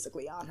see it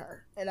physically on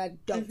her. And I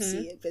don't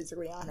see it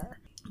physically on her.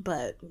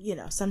 But, you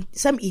know, some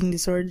eating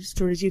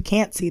disorders you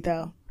can't see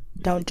though.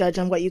 Don't judge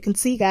on what you can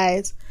see,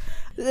 guys.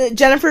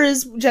 Jennifer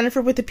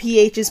with the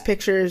PH's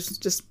pictures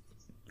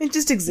it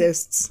just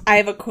exists I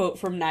have a quote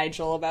from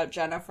Nigel about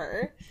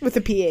Jennifer. with the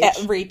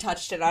PH.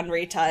 Retouched and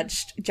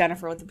unretouched.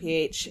 Jennifer with the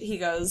PH. He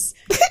goes,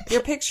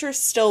 your picture's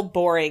still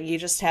boring. You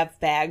just have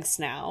bags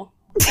now.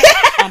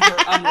 On her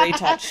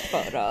unretouched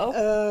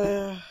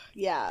photo.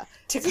 Yeah.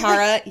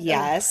 Takara,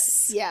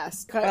 yes.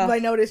 Yes. My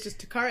note is just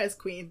Takara is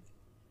queen.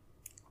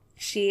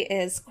 She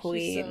is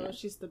queen.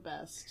 She's the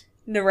best.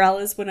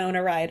 Narelle is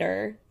Winona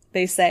Ryder,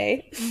 they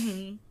say.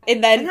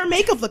 And then And her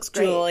makeup looks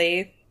great.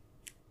 Julie.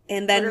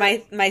 And then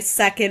my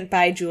second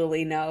by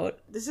Julie note.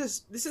 This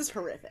is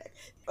horrific.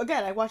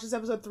 Again, I watched this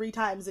episode 3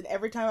 times, and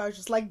every time I was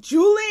just like,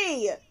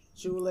 Julie,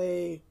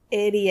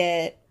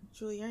 Idiot.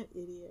 you're an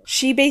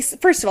idiot.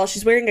 First of all,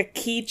 she's wearing a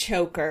key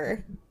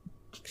choker.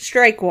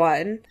 Strike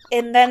one.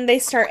 And then they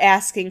start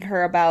asking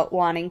her about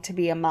wanting to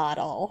be a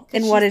model.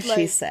 And what does she's she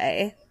like-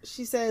 say?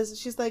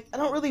 She's like, I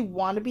don't really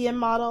want to be a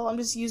model. I'm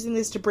just using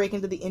this to break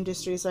into the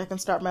industry so I can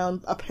start my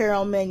own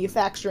apparel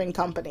manufacturing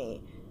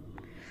company.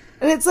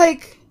 And it's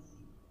like,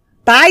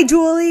 Bye,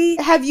 Julie.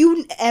 have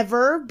you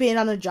ever been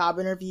on a job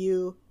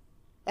interview?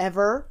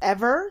 Ever?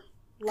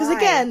 Because Why?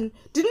 again,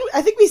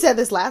 I think we said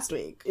this last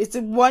week. It's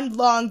a one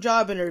long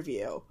job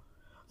interview.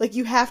 Like,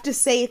 you have to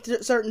say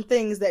certain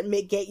things that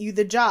get you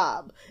the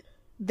job.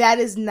 that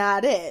is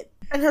not it.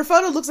 And her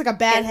photo looks like a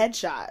bad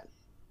headshot.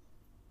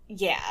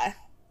 Yeah.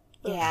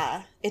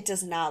 Yeah. It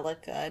does not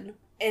look good.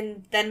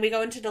 And then we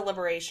go into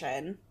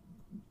deliberation.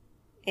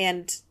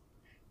 And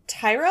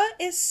Tyra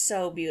is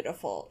so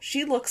beautiful.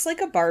 She looks like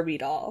a Barbie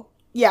doll.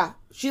 Yeah.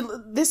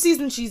 This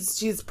season,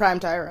 she's prime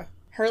Tyra.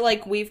 Her,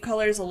 like, weave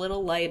color is a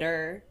little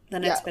lighter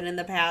than it's been in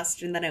the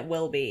past, and then it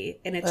will be.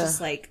 And it's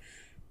just like,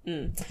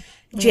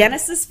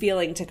 Janice is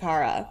feeling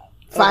Takara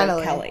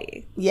Finally. over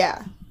Kelly.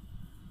 Yeah.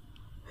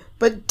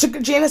 But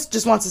Janice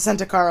just wants to send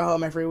Takara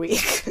home every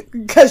week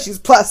because she's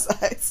plus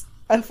size,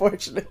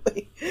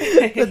 unfortunately.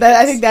 But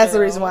I think that's the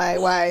reason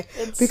why.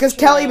 Because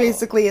Kelly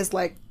basically is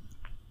like,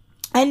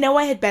 I know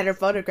I had better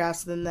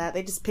photographs than that.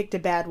 They just picked a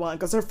bad one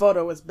because her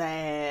photo was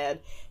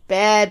bad.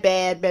 Bad.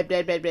 And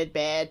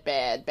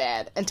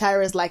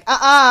Tyra's like,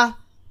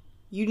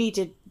 you need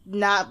to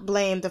not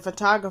blame the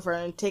photographer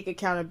and take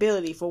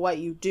accountability for what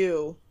you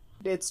do.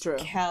 It's true.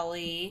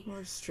 Kelly.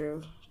 It's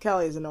true.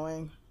 Kelly's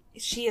annoying.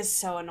 She is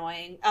so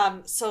annoying.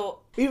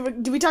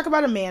 Did we talk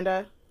about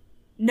Amanda?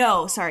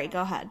 No, sorry,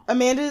 go ahead.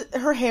 Amanda,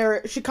 her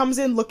hair, she comes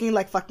in looking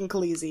like fucking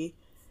Khaleesi.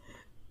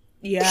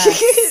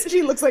 Yes.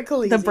 She looks like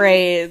Khaleesi. The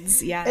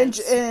braids, yes.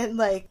 And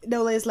like,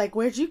 Nola's like,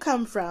 where'd you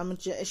come from?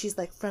 And she's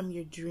like, from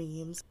your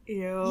dreams.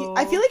 Ew.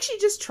 I feel like she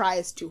just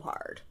tries too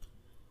hard.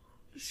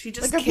 She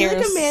just like, cares. I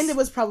feel like Amanda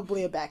was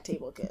probably a back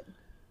table kid.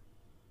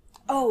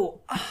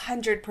 Oh,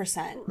 100%.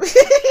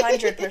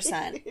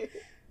 100%.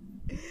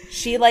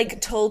 She, like,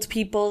 told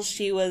people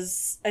she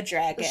was a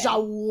dragon.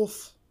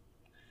 Jawolf.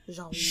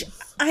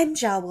 I'm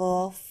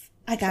Jawolf.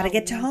 I gotta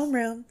get to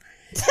homeroom.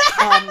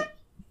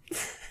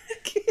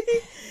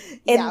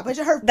 Yeah, but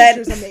her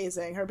picture's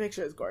amazing. Her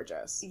picture is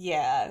gorgeous.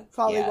 Yeah.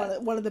 Probably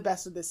one of the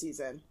best of this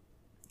season.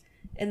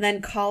 And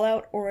then call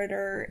out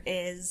order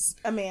is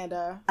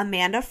Amanda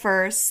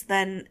first,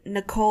 then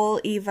Nicole,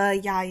 Eva,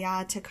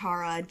 Yaya,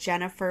 Takara,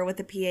 Jennifer with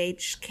a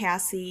PH,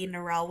 Cassie,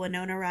 Narelle,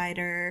 Winona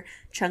Ryder,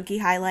 Chunky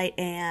Highlight,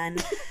 Anne,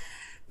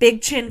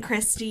 Big Chin,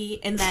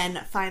 Christy, and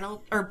then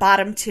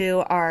bottom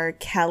two are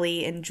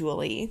Kelly and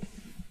Julie.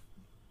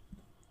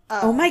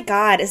 Oh my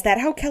god, is that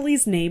how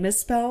Kelly's name is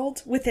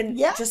spelled? With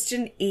just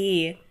an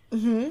E.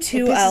 Mm-hmm.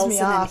 Two L's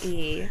and an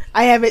E.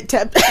 I have it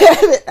typed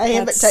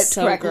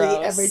so correctly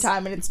gross. every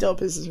time, and it still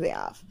pisses me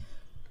off.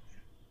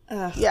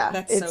 Ugh, yeah,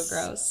 that's so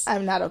gross.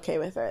 I'm not okay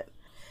with it.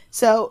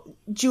 So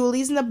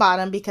Julie's in the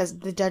bottom because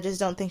the judges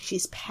don't think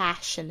she's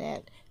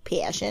passionate.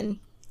 Passionate.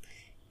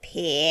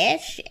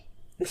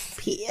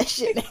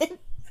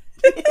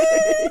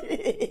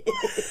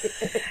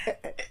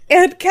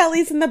 And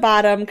Kelly's in the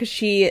bottom because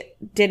she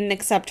didn't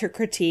accept her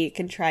critique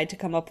and tried to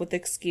come up with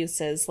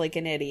excuses like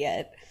an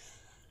idiot.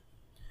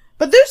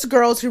 But there's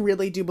girls who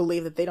really do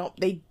believe that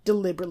they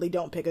deliberately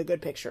don't pick a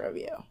good picture of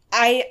you.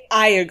 I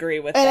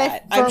agree with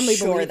that. I'm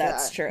sure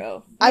that's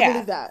true. I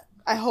believe that.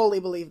 I wholly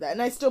believe that.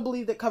 And I still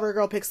believe that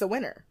CoverGirl picks the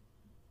winner.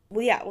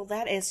 Well,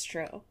 that is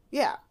true.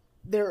 Yeah.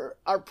 There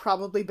are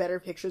probably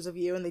better pictures of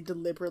you, and they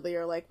deliberately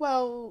are like,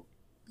 well,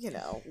 you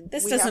know.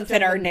 This doesn't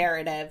fit our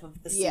narrative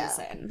of the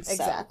season.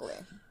 Exactly.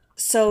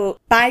 So,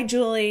 bye,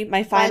 Julie.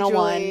 My final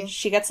one.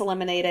 She gets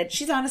eliminated.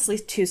 She's honestly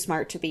too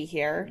smart to be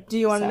here. Do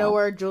you want to know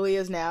where Julie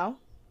is now?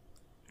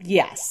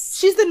 Yes.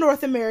 She's the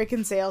North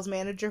American sales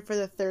manager for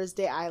the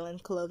Thursday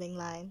Island clothing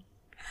line.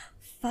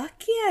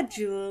 Fuck yeah,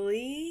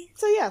 Julie.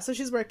 So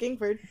she's working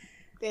for...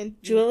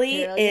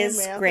 Julie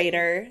is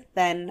greater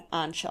than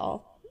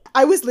Anshul.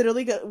 I was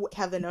literally going to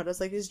have the note. I was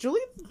like, is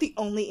Julie the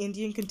only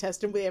Indian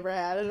contestant we ever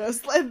had? And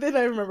then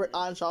I remembered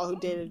Anshul, who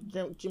dated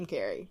Jim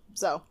Carrey.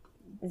 So,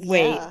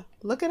 wait. Yeah.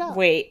 Look it up.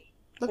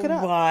 Look it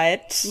up.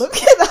 What? Look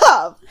it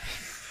up.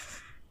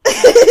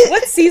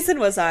 What season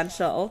was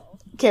Anshul?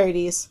 Carrie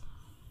D's.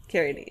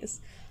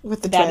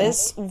 With the That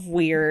twins.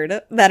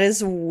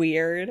 is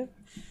weird.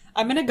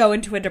 I'm gonna go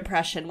into a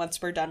depression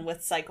once we're done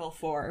with cycle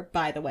 4,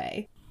 by the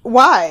way.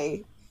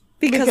 Why?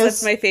 Because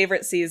it's my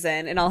favorite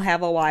season, and I'll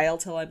have a while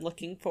till I'm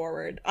looking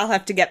forward. I'll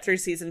have to get through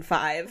season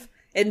 5,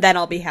 and then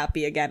I'll be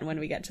happy again when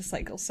we get to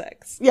cycle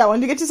 6. Yeah,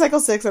 when you get to cycle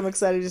 6, I'm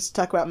excited just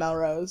to talk about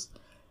Melrose.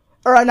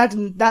 Or not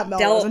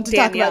Melrose, and to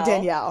talk about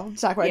Danielle.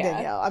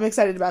 Danielle. I'm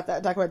excited about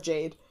that. Talk about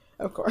Jade,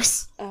 of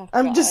course. Oh,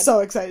 I'm just so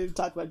excited to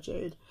talk about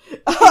Jade.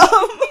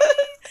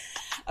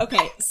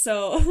 Okay,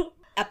 so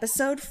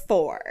episode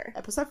 4.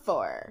 Episode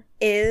 4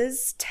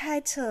 is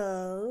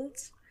titled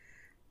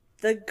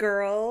The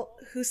Girl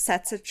Who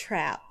Sets a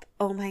Trap.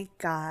 Oh my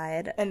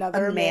god.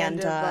 Another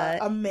Amanda.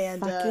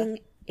 Amanda. Fucking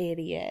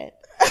idiot.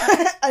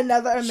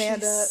 Another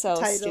Amanda so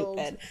titled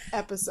stupid.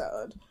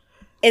 episode.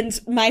 And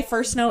my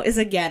first note is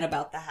again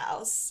about the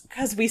house.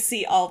 Because we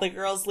see all the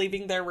girls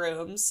leaving their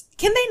rooms.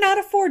 Can they not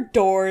afford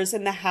doors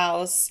in the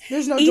house?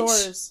 There's no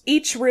doors.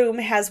 Each room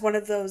has one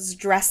of those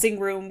dressing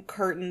room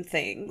curtain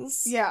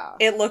things. Yeah.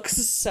 It looks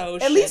so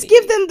shitty. At least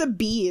give them the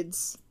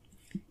beads.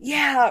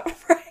 Yeah,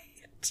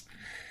 right.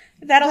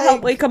 That'll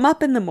help wake them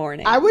up in the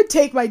morning. I would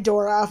take my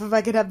door off if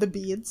I could have the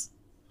beads.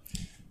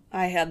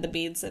 I had the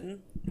beads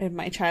in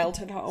my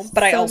childhood home,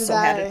 but I also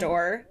had a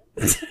door.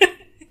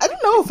 I don't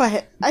don't know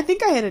if I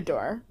think I had a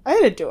door. I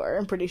had a door,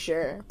 I'm pretty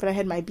sure. But I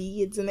had my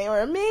beads, and they were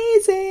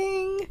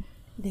amazing.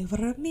 They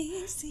were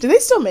amazing. Do they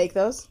still make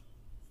those?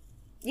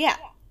 Yeah.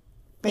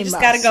 They You just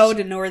must. gotta go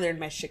to northern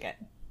Michigan.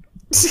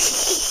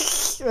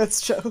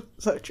 That's true.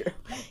 So true.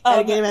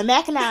 Gotta get him a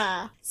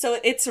Mackinac. So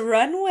it's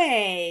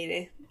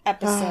runway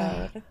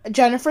episode.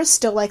 Jennifer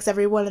still likes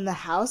everyone in the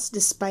house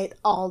despite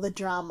all the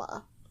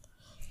drama.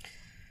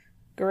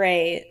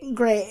 Great.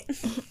 Great.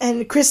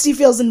 And Christy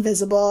feels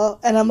invisible,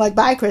 and I'm like,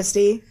 bye,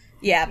 Christy.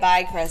 Yeah,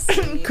 bye,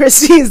 Christy.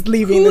 Christy is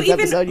leaving this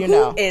episode, you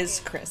know. Who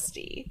is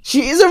Christy?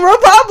 She's a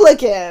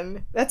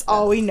Republican. That's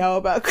all we know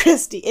about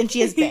Christy. And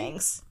she has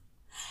bangs.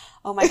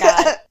 Oh my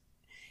god.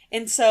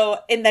 And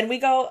then we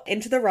go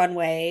into the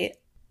runway.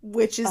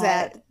 Which is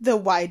at the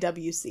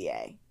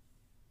YWCA.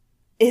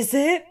 Is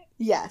it?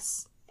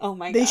 Yes. Oh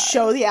my god. They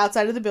show the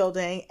outside of the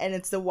building, and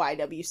it's the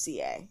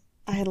YWCA.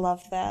 I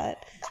love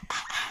that.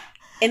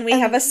 And we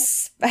have a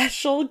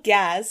special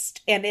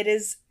guest, and it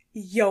is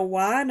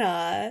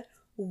Joanna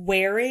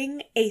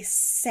wearing a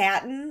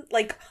satin,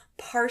 like,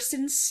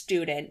 Parsons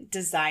student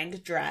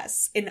designed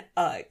dress in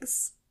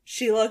Uggs.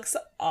 She looks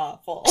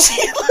awful.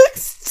 She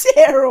looks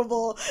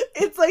terrible.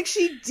 It's like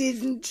she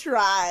didn't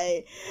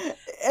try.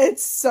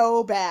 It's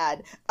so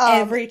bad.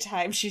 Every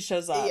time she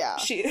shows up, yeah.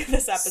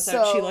 This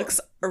episode, she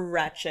looks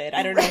wretched.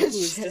 I don't know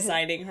who's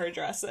designing her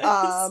dresses.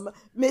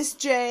 Miss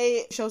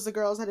J shows the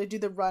girls how to do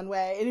the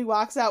runway, and he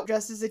walks out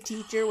dressed as a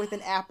teacher with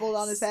an apple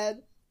on his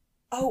head.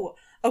 Oh,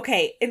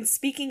 okay. And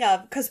speaking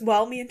of, because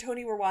while me and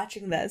Tony were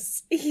watching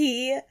this,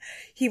 he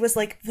was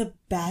like, the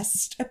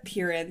best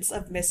appearance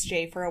of Miss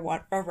J for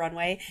a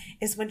runway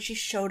is when she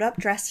showed up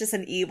dressed as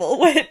an evil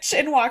witch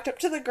and walked up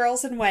to the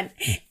girls and went,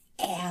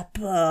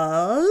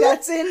 apple.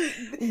 That's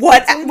in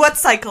what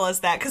cycle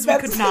is that? Because we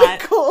could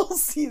not. Nicole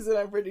season,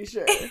 I'm pretty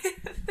sure.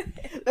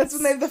 That's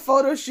when they have the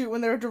photo shoot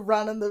when they were to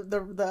run on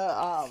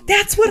the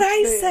That's what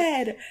I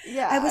said.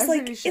 Yeah, I was I'm like,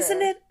 pretty sure.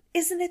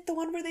 Isn't it the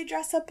one where they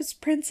dress up as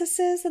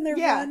princesses and they're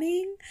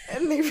running?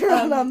 And they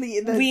run on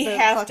the we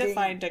have to fucking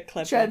find a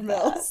clip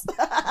treadmills. of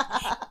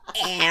that.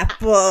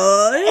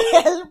 Apple.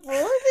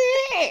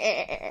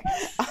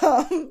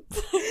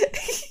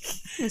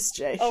 Miss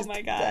J. Oh she's my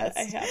the god, best.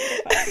 I have to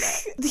find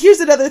that.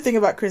 Here's another thing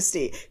about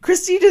Christy.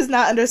 Christy does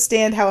not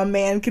understand how a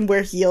man can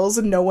wear heels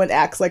and no one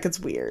acts like it's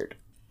weird.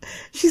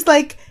 She's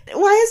like,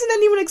 why hasn't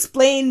anyone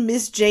explained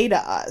Miss J to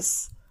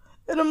us?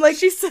 And I'm like,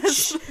 She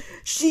says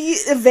she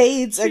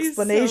evades She's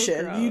explanation.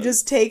 so gross. You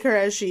just take her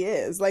as she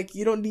is. Like,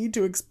 you don't need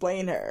to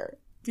explain her.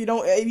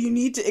 If you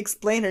need to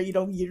explain her,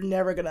 you're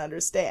never gonna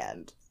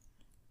understand.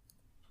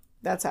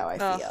 That's how I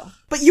feel.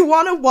 But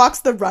Ioana walks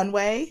the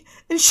runway,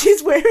 and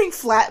she's wearing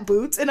flat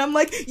boots, and I'm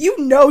like,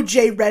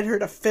 Jay read her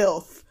to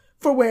filth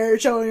for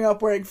showing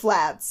up wearing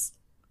flats.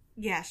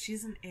 Yeah,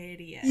 she's an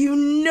idiot.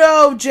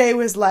 Jay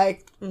was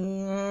like,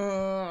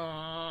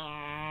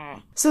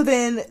 So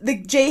then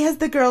Jay has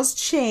the girls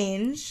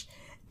change,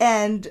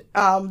 and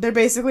they're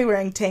basically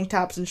wearing tank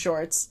tops and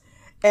shorts.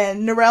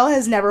 And Narelle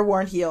has never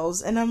worn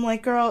heels, and I'm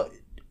like, girl,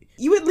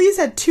 you at least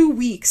had 2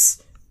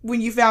 weeks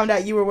when you found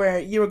out you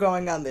were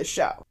going on this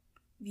show.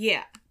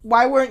 Yeah.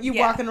 Why weren't you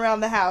walking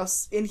around the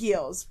house in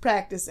heels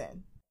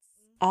practicing?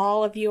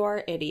 All of you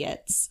are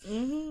idiots.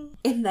 Mm-hmm.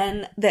 And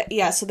then,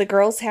 so the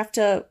girls have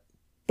to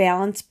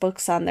balance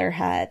books on their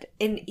head.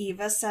 And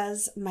Eva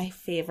says my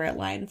favorite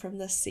line from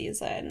this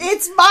season.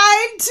 It's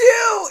mine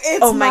too!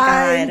 It's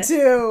mine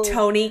too!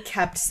 Tony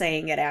kept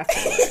saying it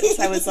afterwards.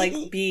 I was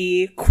like,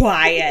 be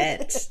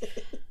quiet.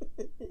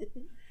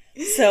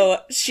 So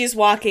she's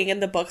walking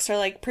and the books are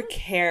like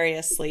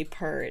precariously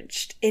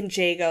purged. And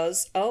Jay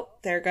goes, oh,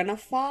 they're gonna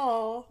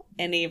fall.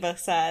 And Eva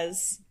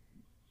says,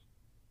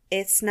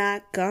 it's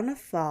not gonna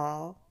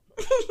fall.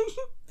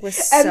 With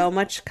so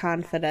much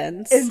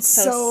confidence. It's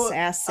so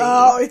sassy.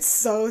 Oh, it's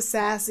so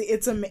sassy.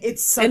 It's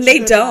such and a they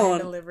good don't. line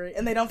delivery.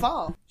 And they don't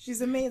fall. She's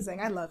amazing.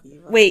 I love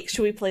Eva. Wait,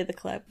 should we play the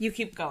clip? You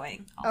keep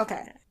going.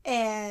 Okay.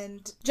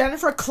 And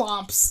Jennifer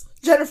clomps.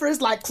 Jennifer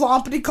is like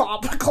clompity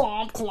clomp,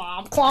 clomp,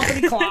 clomp,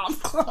 clompity clomp,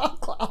 clomp,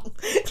 clomp.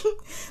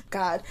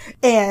 God.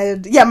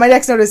 And yeah, my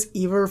next note is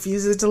Eva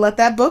refuses to let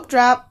that book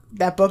drop.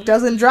 That book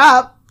doesn't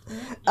drop.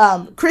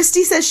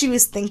 Christy says she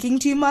was thinking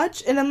too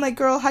much, and I'm like,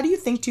 girl, how do you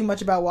think too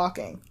much about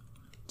walking?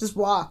 Just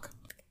walk.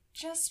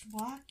 Just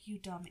walk, you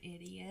dumb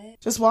idiot.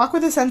 Just walk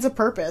with a sense of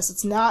purpose.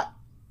 It's not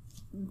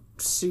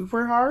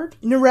super hard.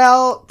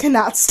 Narelle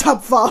cannot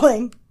stop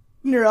falling.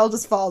 Narelle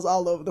just falls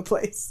all over the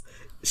place.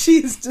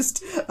 She's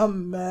just a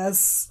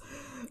mess.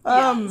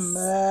 A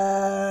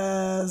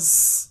mess.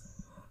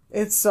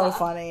 It's so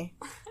funny.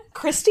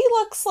 Christy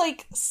looks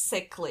like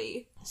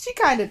sickly. She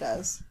kind of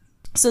does.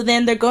 So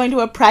then they're going to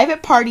a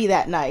private party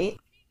that night.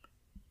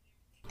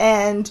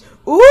 And,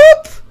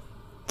 oop!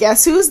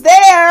 Guess who's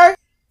there?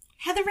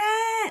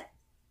 Heatherette!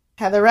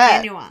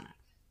 Heatherette. And Ioana.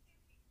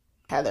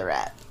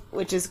 Heatherette,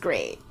 which is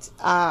great.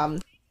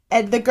 And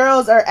the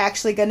girls are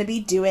actually going to be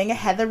doing a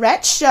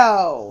Heatherette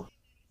show.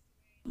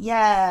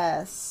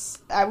 Yes.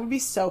 I would be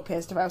so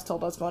pissed if I was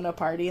told I was going to a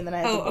party and then I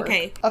had to work.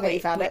 Okay. Okay,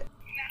 you found it.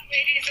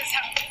 Ladies,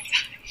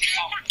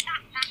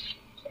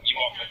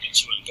 it's and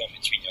chewing gum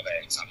between your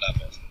legs. I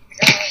love it.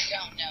 Girl, you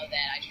don't know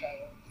that. I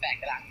struggle with the fact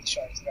that I'm the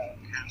shortest girl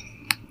in the house.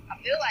 I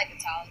feel like the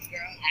tallest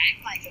girl. I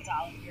act like the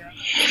tallest girl.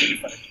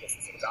 You're funny because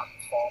it's about to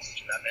fall, but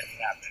you're not letting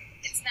it happen.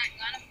 It's not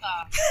gonna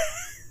fall.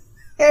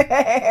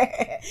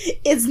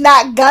 It's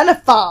not gonna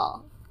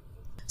fall.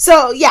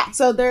 So yeah,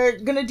 so they're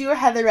gonna do a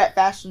Heatherette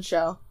fashion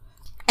show.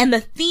 And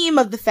the theme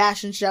of the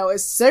fashion show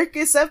is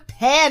Circus of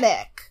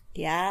Panic.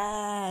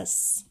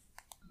 Yes.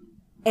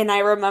 And I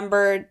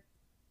remembered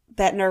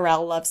that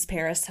Norelle loves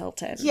Paris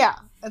Hilton. Yeah,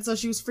 and so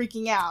she was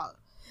freaking out.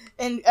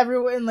 And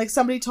everyone, like,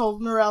 somebody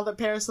told Norelle that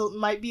Paris Hilton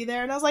might be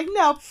there, and I was like,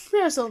 no,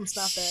 Paris Hilton's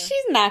not there.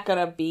 She's not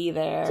gonna be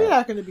there. She's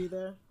not gonna be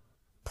there.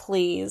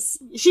 Please.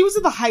 She was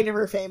at the height of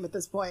her fame at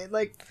this point.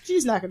 Like,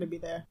 she's not gonna be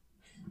there.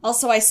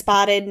 Also, I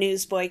spotted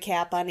Newsboy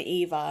Cap on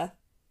Eva.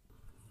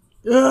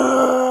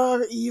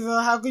 Ugh,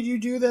 Eva, how could you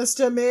do this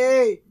to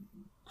me?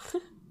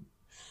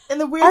 And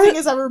the weird thing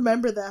is I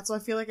remember that, so I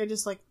feel like I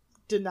just, like,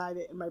 denied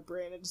it in my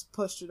brain. I just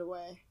pushed it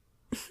away.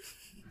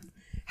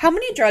 How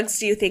many drugs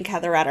do you think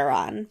Heatherette are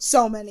on?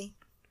 So many.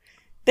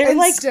 They're And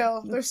like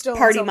they're still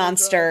Party on so many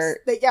Monster.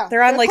 drugs.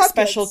 They're on like Club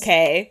Special Kids.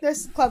 K. They're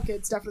Club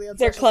Kids, definitely on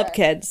They're Special Club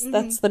K. Kids. Mhm.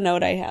 That's the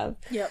note I have.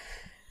 Yep.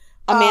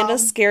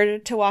 Amanda's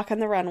scared to walk on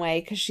the runway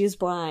because she's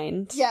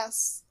blind.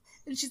 Yes.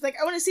 And she's like,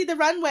 I want to see the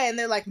runway. And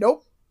they're like,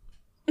 nope.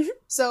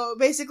 So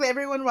basically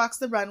everyone walks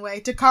the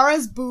runway.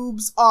 Takara's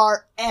boobs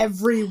are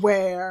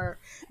everywhere.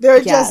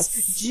 They're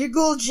just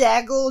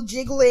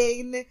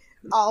jiggling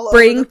all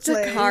Bring over the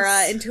place.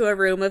 Takara into a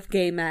room of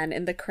gay men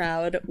and the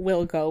crowd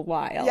will go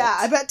wild. Yeah,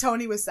 I bet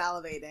Tony was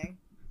salivating.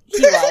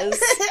 He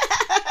was.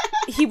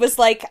 He was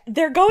like,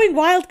 they're going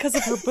wild because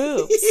of her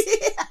boobs.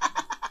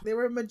 They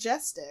were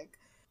majestic.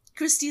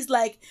 Christy's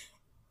like,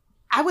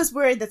 I was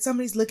worried that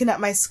somebody's looking at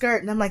my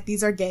skirt. And I'm like,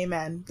 these are gay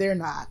men. They're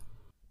not.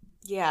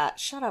 Yeah,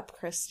 shut up,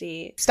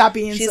 Christy. Stop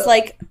being She's so...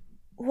 like,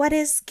 what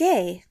is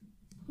gay?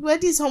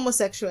 What is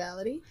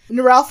homosexuality?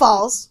 Norelle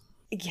falls.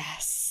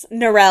 Yes.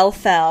 Norelle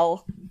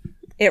fell.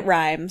 It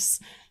rhymes.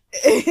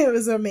 It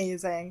was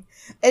amazing.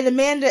 And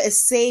Amanda is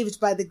saved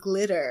by the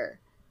glitter.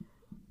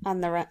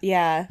 On the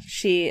yeah,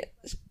 she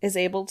is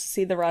able to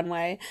see the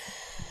runway.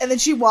 And then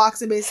she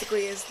walks and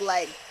basically is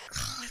like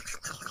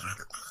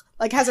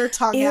has her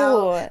tongue Ew.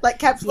 out. Like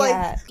kept Yeah.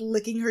 like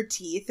licking her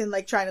teeth and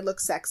like trying to look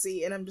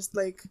sexy. And I'm just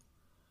like...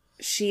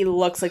 She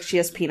looks like she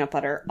has peanut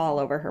butter all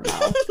over her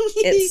mouth.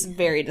 It's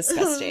very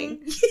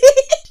disgusting.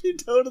 She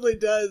totally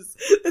does.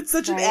 It's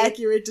such an Right?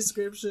 accurate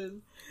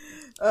description.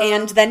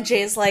 And then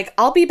Jay's like,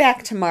 I'll be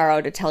back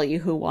tomorrow to tell you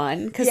who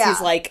won. Because Yeah.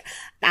 he's like,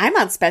 I'm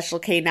on Special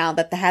K now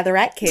that the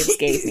Heatherette kids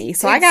gave me.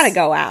 So I gotta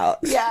go out.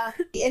 Yeah.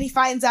 And he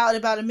finds out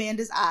about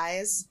Amanda's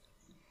eyes.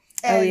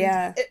 And Oh,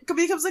 yeah. it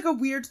becomes like a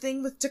weird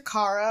thing with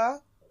Takara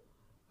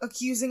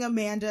accusing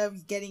Amanda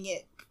of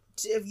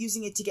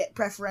using it to get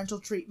preferential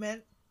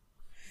treatment.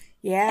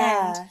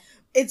 Yeah. And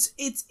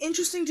it's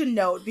interesting to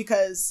note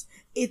because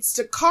it's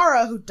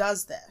Takara who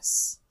does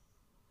this.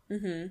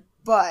 Mm-hmm.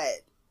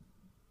 But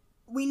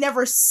we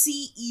never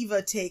see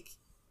Eva take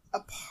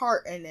a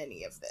part in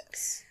any of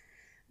this.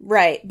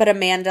 Right. But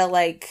Amanda,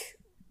 like,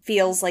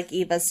 feels like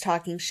Eva's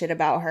talking shit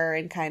about her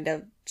and kind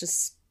of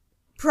just...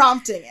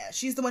 Prompting it.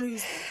 She's the one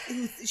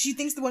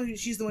she's the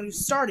one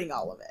who's starting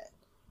all of it.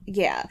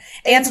 Yeah.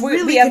 And it's we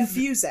really have,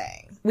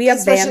 confusing. We have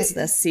Especially- bands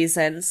this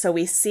season, so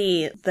we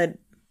see the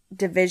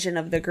division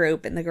of the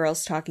group and the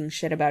girls talking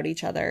shit about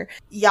each other.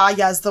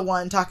 Yaya's the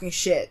one talking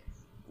shit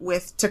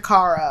with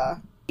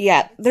Takara.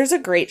 Yeah, there's a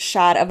great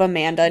shot of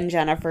Amanda and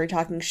Jennifer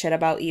talking shit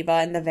about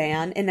Eva in the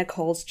van, and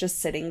Nicole's just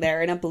sitting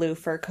there in a blue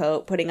fur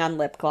coat, putting on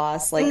lip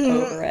gloss, like,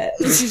 over it.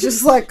 She's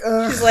just like,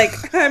 ugh. She's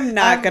like, I'm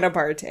not gonna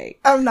partake.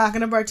 I'm not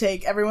gonna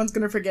partake. Everyone's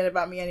gonna forget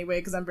about me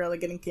anyway because I'm barely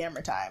getting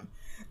camera time.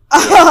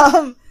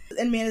 And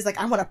Amanda's like,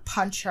 I want to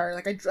punch her.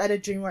 Like, I had a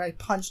dream where I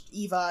punched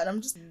Eva, and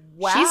I'm just,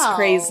 wow. She's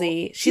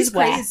crazy. She's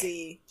whack.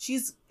 crazy.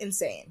 She's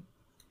insane.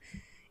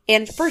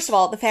 And first of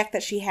all, the fact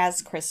that she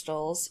has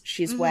crystals,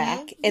 she's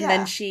whack. And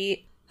then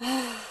she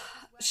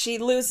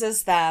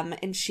loses them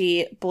and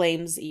she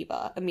blames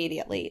Eva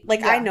immediately.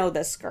 Like, I know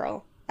this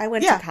girl. I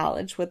went to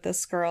college with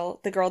this girl.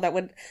 The girl that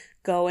would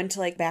go into,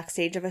 like,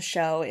 backstage of a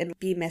show and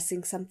be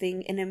missing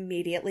something and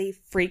immediately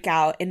freak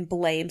out and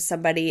blame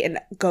somebody and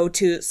go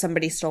to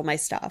somebody stole my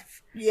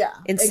stuff. Yeah,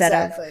 Instead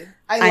exactly. of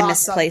I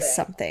lost misplaced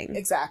something.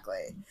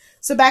 Exactly.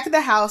 So back at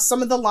the house,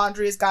 some of the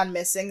laundry has gone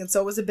missing, and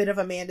so was a bit of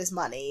Amanda's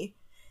money.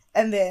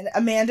 And then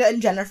Amanda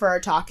and Jennifer are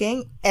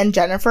talking, and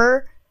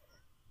Jennifer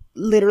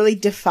literally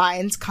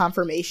defines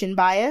confirmation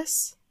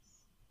bias.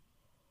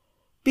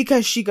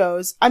 Because she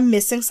goes, I'm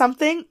missing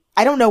something.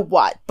 I don't know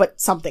what,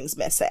 but something's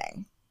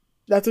missing.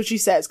 That's what she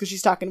says, because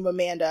she's talking to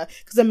Amanda.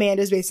 Because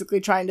Amanda's basically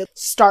trying to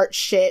start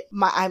shit.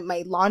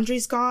 My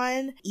laundry's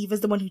gone.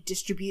 Eva's the one who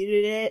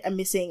distributed it. I'm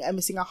missing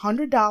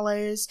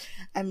 $100.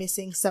 I'm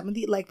missing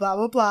 70, like, blah,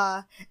 blah,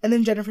 blah. And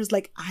then Jennifer's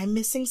like, I'm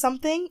missing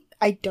something.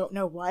 I don't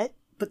know what,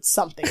 but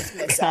something's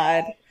missing.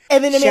 God.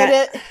 And then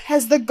Amanda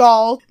has the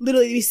gall.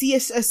 Literally, we see a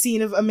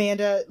scene of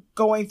Amanda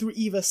going through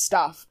Eva's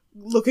stuff.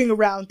 looking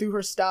around through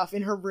her stuff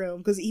in her room,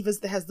 because Eva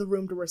has the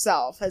room to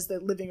herself, has the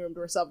living room to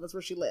herself. That's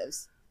where she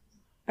lives.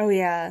 Oh,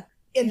 yeah.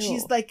 And Ew.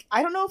 she's like,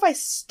 I don't know if I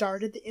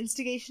started the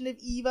instigation of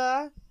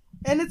Eva.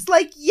 And it's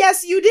like,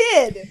 yes, you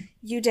did.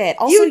 You did.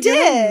 Also, You you're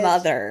did. a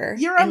mother.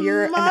 You're a and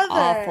you're mother. an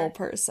awful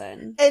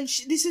person. And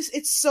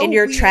it's so And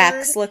your weird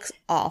tracks look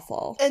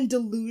awful. and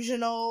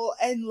delusional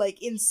and,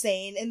 like,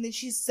 insane. And then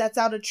she sets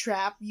out a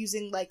trap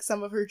using, like,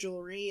 some of her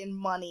jewelry and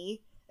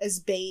money as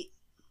bait.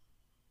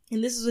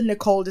 And this is when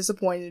Nicole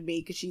disappointed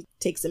me, because she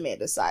takes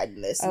Amanda's side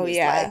in this. And Oh, was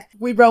yeah. like,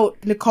 we wrote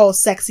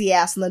Nicole's sexy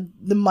ass and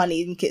the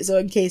money, so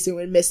in case it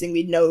went missing,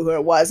 we'd know who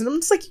it was. And I'm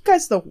just like, you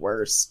guys are the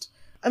worst.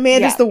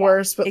 Amanda's Yeah, the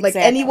worst, but, like,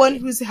 exactly. anyone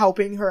who's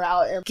helping her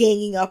out and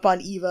ganging up on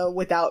Eva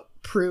without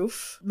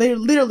proof, they're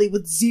literally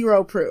with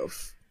zero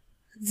proof.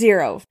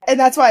 Zero. And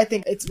that's why I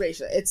think it's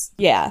racial. It's,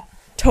 Yeah,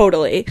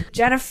 totally.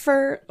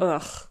 Jennifer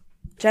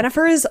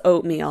is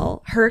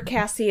oatmeal. Her,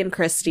 Cassie, and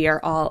Christy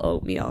are all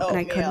oatmeal. And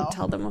I Oatmeal. couldn't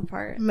tell them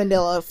apart.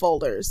 manila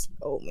folders,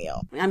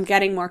 oatmeal. I'm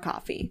getting more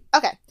coffee.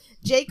 Okay.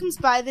 Jay comes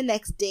by the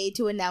next day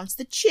to announce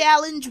the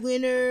challenge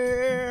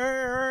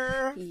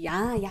winner.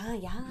 Yeah.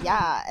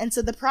 Yeah, and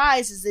so the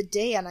prize is a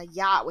day on a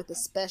yacht with a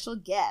special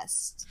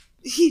guest.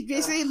 He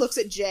basically looks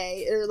at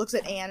Jay, or looks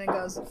at Anne, and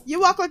goes, "You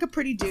walk like a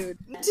pretty dude."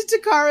 To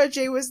Takara,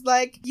 Jay was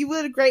like, "You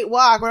had a great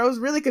walk, but I was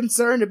really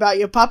concerned about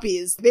your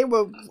puppies. They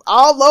were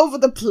all over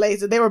the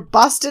place, and they were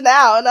busting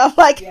out." And I'm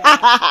like,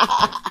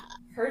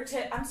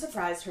 I'm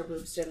surprised her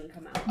boobs didn't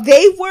come out.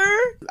 They were.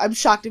 I'm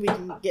shocked that we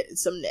didn't get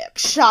some nip.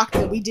 Shocked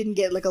that we didn't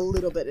get, like, a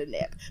little bit of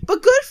nip.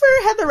 But good for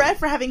Heatherette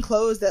for having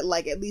clothes that,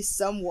 like, at least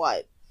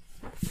somewhat.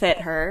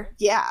 Fit her.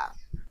 Yeah.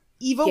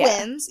 Eva Yeah.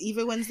 wins.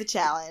 Eva wins the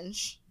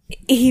challenge.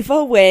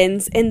 Eva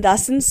wins, and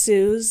thus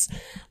ensues,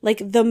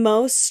 like, the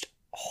most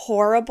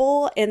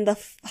horrible and the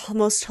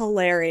most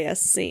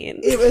hilarious scene.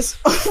 It was.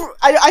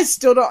 I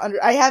still don't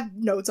I have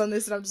notes on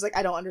this, and I'm just like,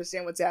 I don't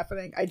understand what's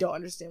happening. I don't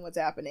understand what's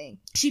happening.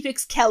 She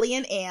picks Kelly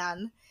and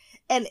Anne,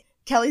 and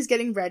Kelly's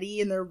getting ready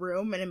in their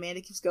room, and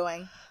Amanda keeps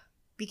going,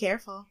 "Be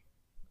careful.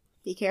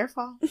 Be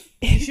careful.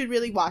 You should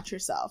really watch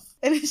yourself."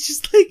 And it's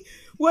just like,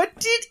 what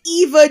did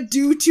Eva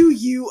do to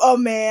you,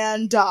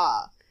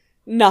 Amanda?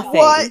 Nothing.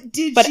 What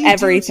did but she do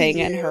everything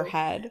to in you? her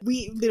head.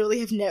 We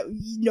literally have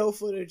no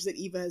footage that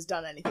Eva has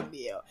done anything to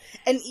you.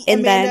 And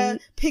And Amanda then-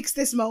 picks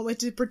this moment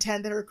to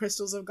pretend that her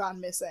crystals have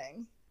gone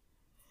missing.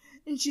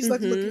 And she's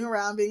like looking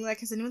around being like,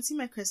 "Has anyone seen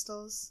my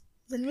crystals?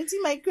 Has anyone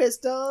seen my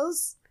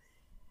crystals?"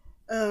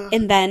 Ugh.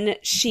 And then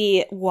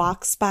she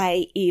walks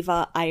by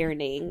Eva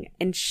ironing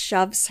and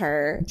shoves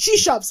her. She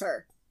shoves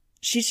her.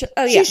 She She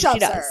does.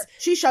 shoves her.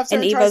 She shoves her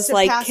And and tries Eva's to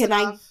like, pass "Can it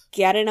I off.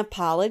 get an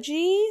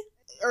apology?"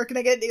 Or can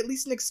I get at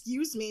least an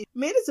excuse me?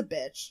 Amanda's a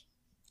bitch.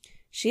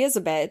 She is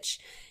a bitch.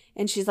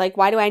 And she's like,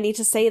 "Why do I need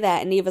to say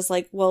that?" And Eva's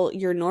like, "Well,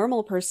 your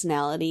normal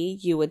personality,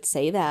 you would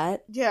say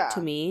that Yeah.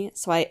 to me.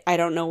 So I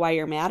don't know why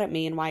you're mad at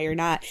me and why you're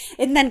not."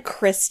 And then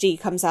Christy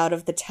comes out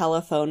of the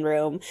telephone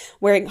room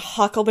wearing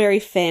Huckleberry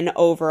Finn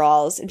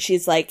overalls. And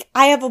she's like,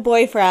 "I have a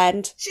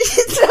boyfriend." She's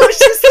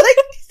like,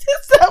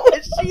 that's not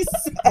what she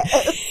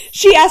said.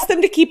 She asked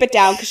them to keep it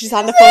down because she's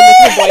on the phone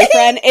with her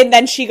boyfriend. And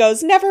then she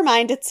goes, "Never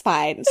mind, it's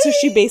fine." So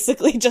she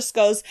basically just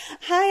goes,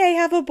 "Hi, I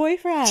have a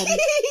boyfriend."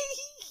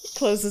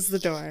 Closes the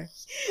door.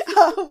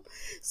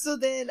 So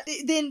then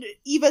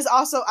Eva's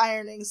also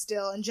ironing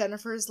still, and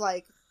Jennifer's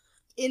like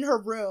in her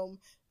room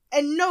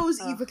and knows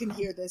Eva can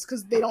hear this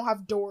because they don't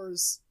have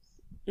doors.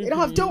 They don't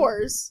have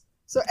doors,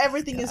 so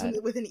everything is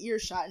within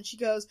earshot. And she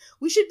goes,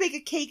 "We should bake a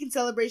cake in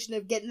celebration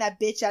of getting that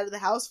bitch out of the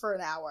house for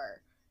an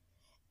hour."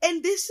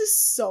 And this is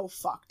so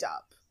fucked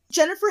up.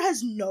 Jennifer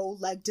has no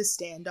leg to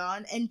stand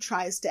on and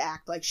tries to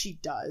act like she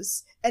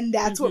does. And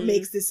that's what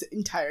makes this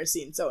entire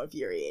scene so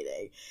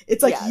infuriating.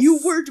 It's like,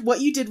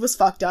 what you did was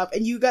fucked up,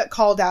 and you got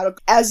called out,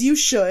 as you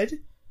should.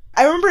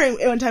 I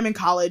remember one time in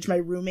college,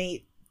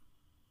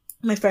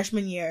 my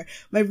freshman year,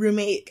 my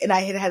roommate and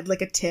I had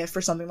like a tiff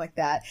or something like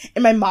that.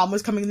 And my mom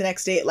was coming the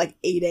next day at like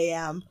 8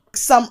 a.m.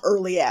 Some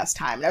early ass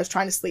time. And I was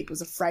trying to sleep. It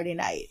was a Friday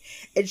night.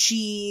 And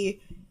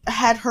she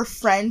had her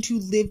friend who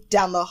lived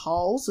down the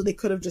hall, so they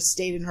could have just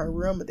stayed in her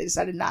room, but they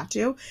decided not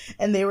to.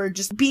 And they were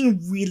just being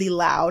really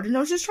loud. And I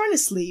was just trying to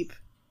sleep.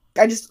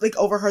 I just like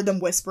overheard them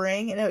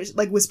whispering, and it was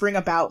like whispering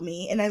about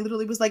me. And I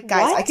literally was like,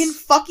 "Guys, What? I can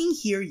fucking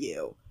hear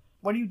you.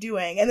 What are you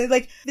doing?" And then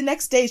like the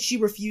next day she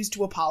refused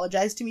to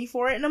apologize to me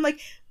for it. And I'm like,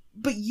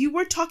 "But you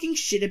were talking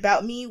shit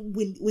about me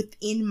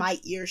within my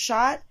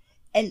earshot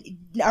and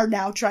are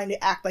now trying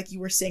to act like you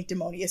were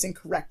sanctimonious and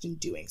correct in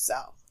doing so.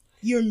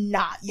 You're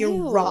not. You're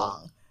Ew.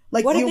 wrong."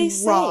 Like, What did you're they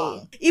say?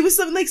 wrong. It was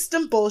something like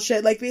some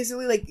bullshit, like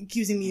basically like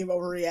accusing me of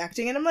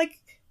overreacting. And I'm like,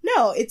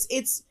 no,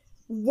 it's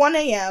 1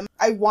 a.m.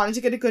 I wanted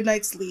to get a good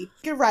night's sleep.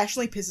 It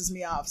irrationally pisses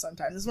me off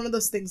sometimes. It's one of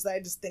those things that I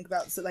just think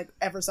about so like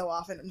ever so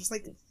often. I'm just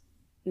like,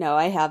 No,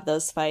 I have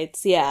those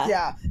fights. Yeah.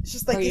 yeah, it's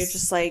just like Where you're this-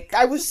 just like,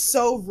 I was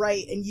so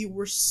right and you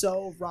were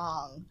so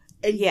wrong.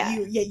 And Yeah.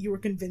 you were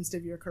convinced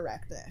of your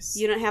correctness.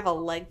 you don't have a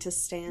leg to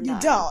stand You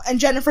on. don't. And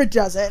Jennifer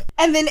doesn't.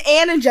 And then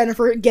Anne and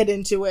Jennifer get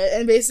into it.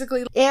 And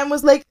basically Anne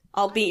was like,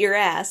 I'll beat your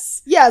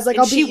ass. yeah, it's like,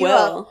 And I'll she beat you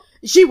will. up.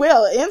 She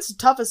will. Anne's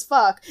tough as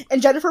fuck.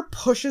 And Jennifer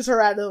pushes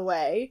her out of the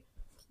way.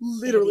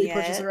 Literally Idiot.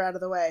 pushes her out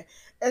of the way.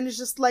 And it's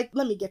just like,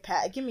 let me get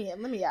Pat. Let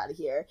me out of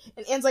here.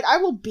 And Anne's like, I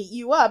will beat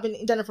you up.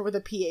 And Jennifer with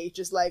a PH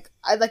is like,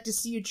 I'd like to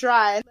see you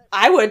try.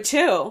 I would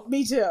too.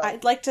 Me too.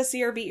 I'd like to see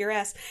her beat your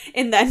ass.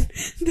 And then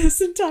this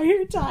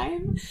entire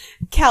time,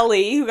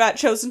 Kelly, who got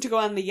chosen to go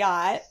on the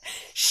yacht,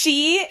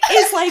 she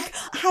is like,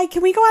 hi,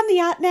 can we go on the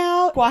yacht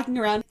now? Walking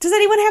around. Does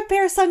anyone have a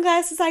pair of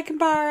sunglasses I can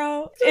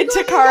borrow? And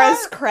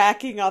Takara's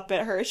cracking up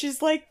at her.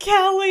 She's like,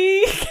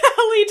 Kelly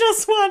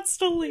just wants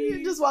to leave.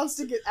 He just wants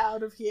to get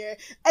out of here.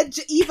 And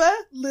Eva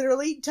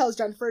literally tells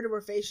Jennifer to her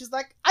face, she's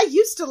like, I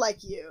used to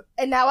like you,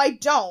 and now I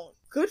don't.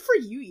 Good for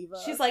you, Eva.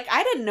 She's like,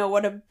 I didn't know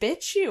what a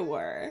bitch you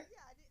were.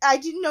 I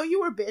didn't know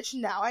you were a bitch,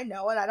 now I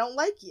know, and I don't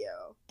like you.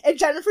 And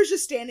Jennifer's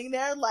just standing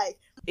there like,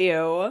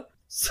 Ew.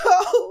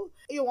 so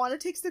Ioana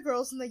takes the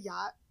girls in the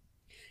yacht.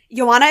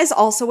 Ioana is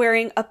also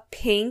wearing a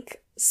pink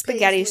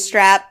spaghetti Paisley.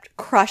 strapped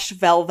crushed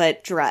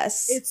velvet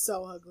dress. It's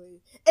so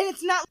ugly. And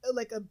it's not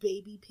like a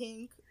baby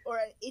pink, or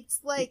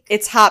it's like,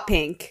 It's hot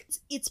pink.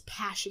 it's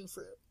passion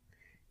fruit.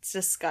 It's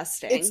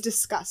disgusting. It's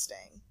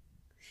disgusting.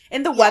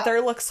 And the Yeah.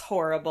 weather looks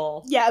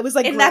horrible. Yeah, it was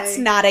like And gray. that's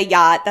not a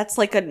yacht. That's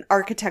like an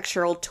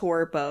architectural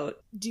tour boat.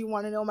 Do you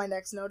want to know what my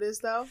next note is,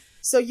 though?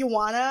 So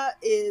Ioana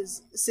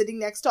is sitting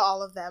next to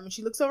all of them, and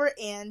she looks over at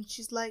Anne.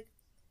 She's like,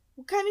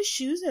 what kind of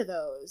shoes are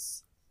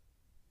those?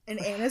 And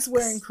Anne is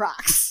wearing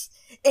Crocs.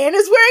 Anne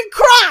is wearing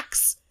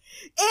Crocs!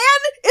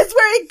 Anne is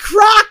wearing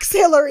Crocs,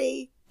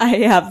 Hillary! I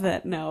have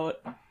that note.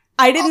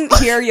 I didn't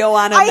hear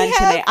Ioana I mention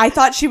have- it. I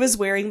thought she was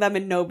wearing them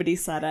and nobody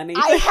said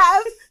anything. I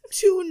have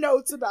 2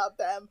 notes about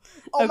them.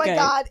 Oh my Okay.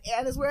 god,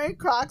 Anne is wearing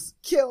Crocs.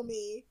 Kill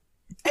me.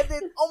 And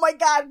then, oh my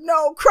god,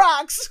 no,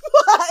 Crocs.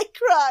 Why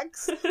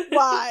Crocs?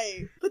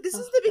 Why? But this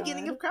is the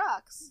beginning God. of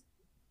Crocs.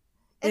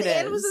 And It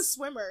Anne was a is.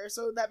 swimmer,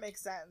 so that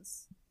makes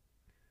sense.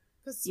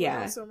 Because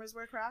Yeah. swimmers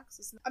wear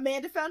Crocs.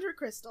 Amanda found her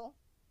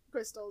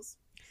crystals.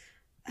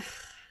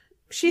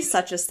 She's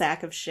such a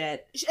sack of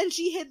shit. And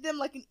she hid them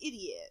like an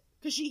idiot.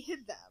 Because she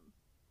hid them.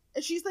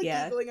 And she's like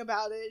Yeah. giggling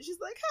about it. She's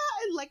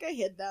like, I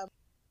hid them.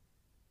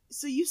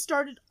 So you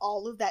started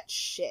all of that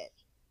shit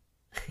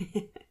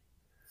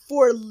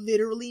for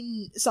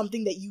literally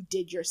something that you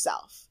did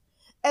yourself.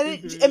 And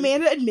Mhm.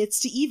 Amanda admits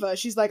to Eva,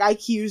 she's like, I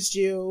accused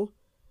you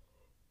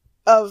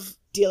of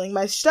stealing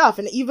my stuff.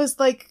 And Eva's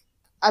like,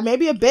 I may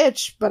be a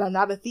bitch, but I'm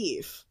not a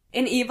thief.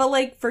 And Eva,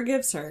 like,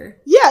 forgives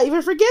her. Yeah,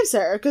 Eva forgives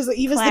her because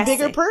Eva's the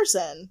bigger Classic.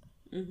 person.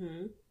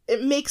 Mm-hmm.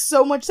 It makes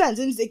so much sense.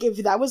 And like, if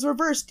that was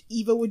reversed,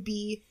 Eva would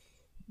be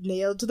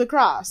nailed to the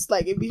cross.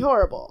 Like, it'd be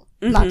horrible.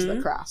 Not to the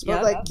Mhm. cross, but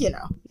Yep. like, you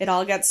know. It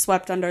all gets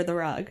swept under the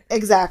rug.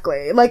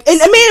 Exactly. Like, and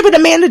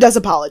Amanda does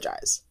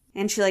apologize.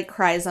 And she, like,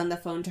 cries on the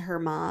phone to her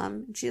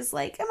mom. And she's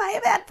like, am I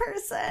a bad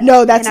person?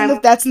 No, that's And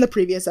that's in the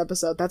previous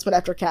episode. That's what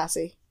after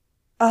Cassie.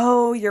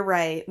 Oh, you're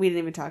right. We didn't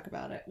even talk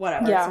about it.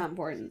 Whatever. Yeah. It's not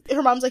important.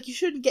 Her mom's like, you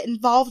shouldn't get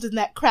involved in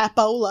that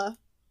crapola.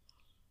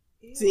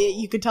 See,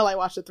 you could tell I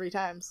watched it 3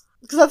 times.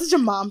 Because that's such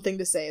a mom thing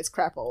to say, is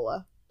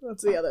crapola.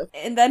 That's the other.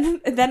 And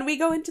then we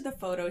go into the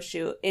photo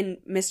shoot, and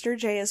Mr.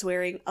 J is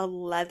wearing a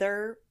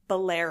leather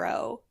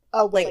bolero.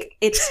 Oh, Like, wait.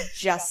 it's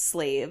just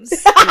sleeves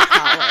and a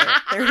collar.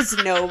 There's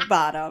no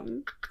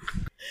bottom.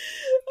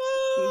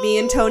 Me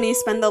and Tony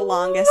spend the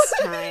longest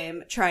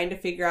time trying to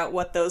figure out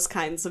what those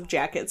kinds of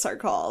jackets are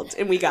called,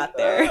 and we got Oh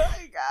there.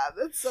 my god,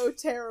 that's so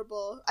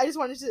terrible. I just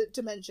wanted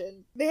to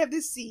mention, they have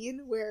this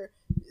scene where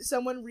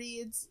someone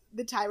reads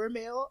the Tyra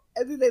mail,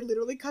 and then they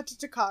literally cut to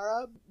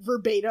Takara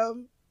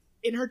verbatim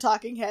in her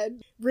talking head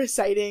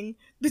reciting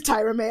the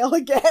Tyra mail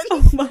again.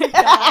 Oh my god.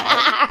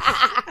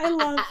 I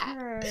love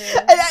her.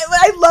 And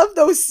I love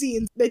those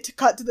scenes. They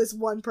cut to this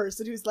one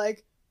person who's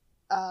like,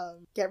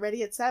 get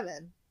ready at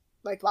 7.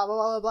 Like, blah, blah,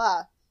 blah, blah,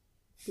 blah.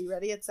 Be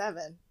ready at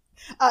 7.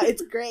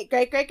 It's great.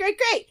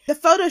 The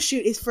photo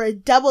shoot is for a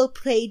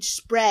double-page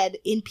spread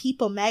in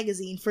People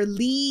magazine for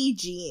Lee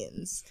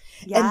jeans.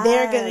 And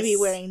they're going to be Yes.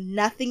 wearing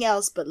nothing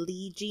else but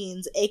Lee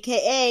jeans,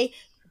 aka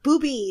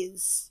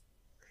boobies.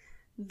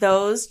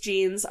 Those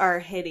jeans are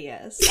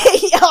hideous.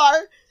 They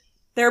are.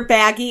 They're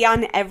baggy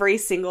on every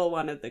single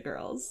one of the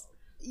girls.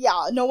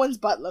 Yeah, no one's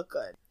butt look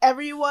good.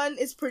 Everyone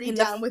is pretty And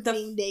down with the-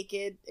 being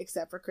naked,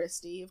 except for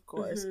Christy, of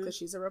course, Mhm. because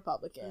she's a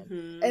Republican.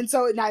 Mhm. And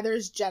so neither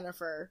is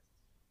Jennifer.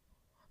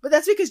 But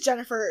that's because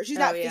Jennifer, she's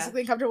not Oh, yeah.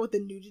 physically comfortable with the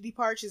nudity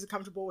part, she's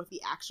comfortable with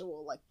the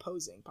actual, like,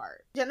 posing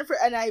part. Jennifer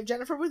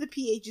with a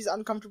PH is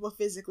uncomfortable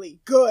physically.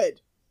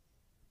 Good.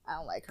 I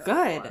don't like her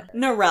Good.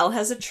 Narelle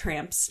has a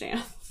tramp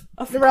stamp.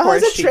 Of Narelle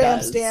course has a she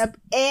tramp does. stamp,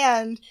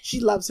 and she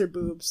loves her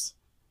boobs.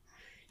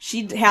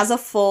 She has a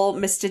full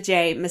Mr.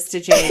 J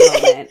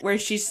moment where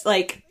she's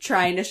like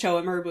trying to show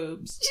him her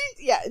boobs.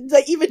 Yeah,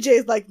 like, even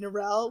Jay's like,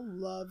 Narelle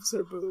loves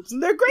her boobs.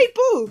 And they're great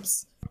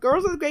boobs.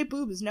 Girls with great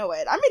boobs know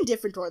it. I'm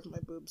indifferent towards my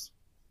boobs.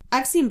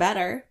 I've seen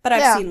better, but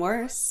I've Yeah. seen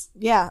worse.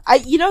 Yeah,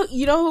 you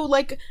know,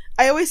 like,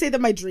 I always say that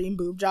my dream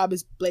boob job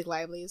is Blake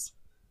Lively's.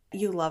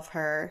 You love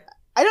her.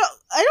 I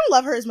don't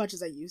love her as much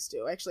as I used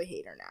to. I actually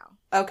hate her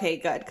now. Okay,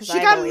 good, because She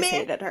I've got always mar-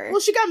 hated her. Well,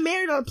 she got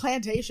married on a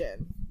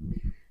plantation.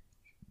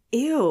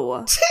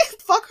 Ew.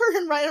 Fuck her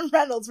and Ryan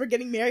Reynolds for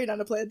getting married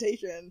on a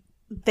plantation.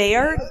 They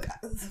are...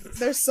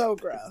 They're so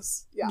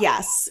gross. Yeah.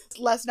 Yes.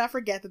 Let's not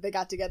forget that they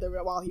got together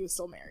while he was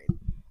still married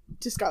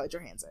to Scarlett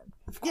Johansson.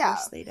 Of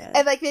course they did.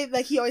 And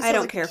he always I tells,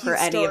 don't like, care a for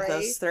cute any of story.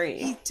 those three.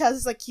 He tells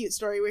this like cute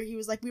story where he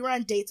was like, we were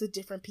on dates with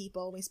different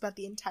people and we spent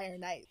the entire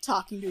night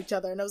talking to each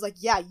other, and I was like,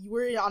 yeah, you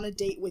were on a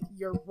date with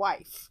your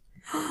wife.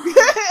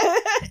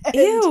 And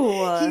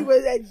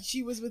Ew.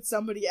 she was with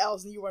somebody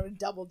else and you were on a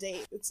double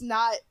date. It's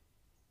not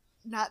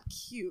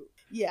cute.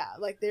 Yeah,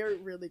 like they're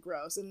really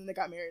gross, and then they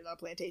got married on a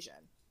plantation.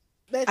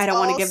 I don't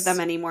want to give them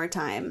any more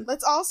time.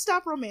 Let's all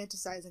stop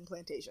romanticizing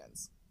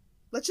plantations.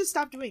 Let's just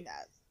stop doing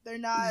that. They're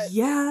not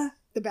Yeah.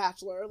 The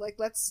Bachelor. Like,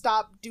 let's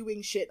stop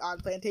doing shit on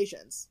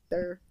plantations.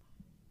 They're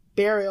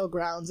burial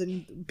grounds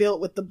and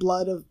built with the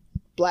blood of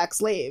black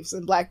slaves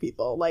and black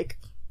people. Like,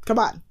 come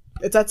on.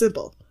 It's that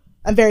simple.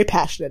 I'm very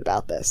passionate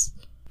about this.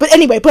 But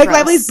anyway, Blake Gross.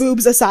 Lively's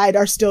boobs aside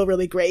are still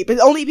really great. But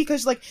only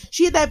because, like,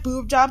 she had that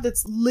boob job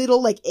that's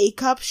little, like,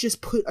 A-cups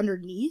just put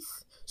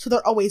underneath. So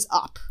they're always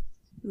up.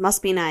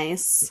 Must be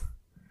nice.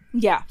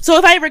 Yeah. So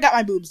if I ever got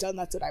my boobs done,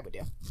 that's what I would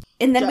do.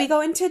 And then we go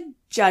into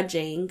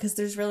judging, because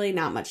there's really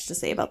not much to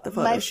say about the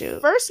photo My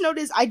shoot. first note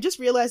is I just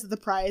realized that the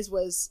prize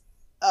was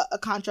a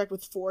contract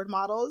with Ford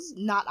Models,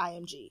 not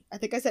IMG. I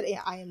think I said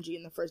IMG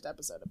in the first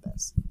episode of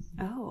this.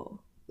 Oh.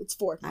 It's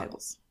Ford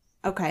Models.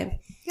 Okay.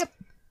 Yep.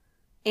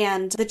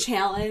 And the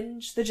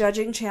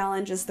judging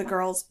challenge is the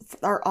girls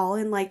are all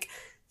in like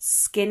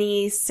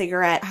skinny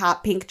cigarette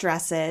hot pink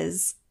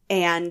dresses,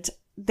 and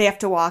they have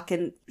to walk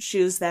in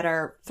shoes that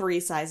are 3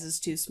 sizes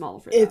too small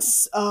for them.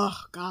 Oh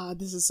god,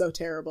 this is so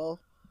terrible.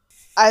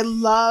 I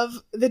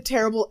love the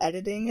terrible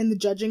editing in the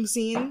judging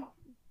scene,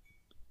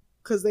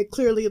 because they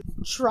clearly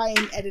try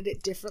and edit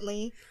it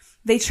differently.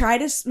 They try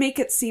to make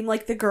it seem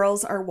like the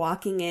girls are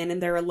walking in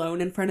and they're alone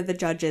in front of the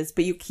judges,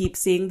 but you keep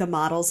seeing the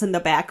models in the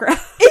background.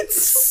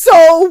 It's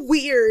so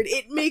weird.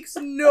 It makes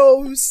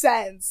no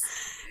sense.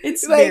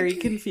 It's Like, very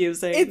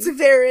confusing. It's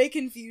very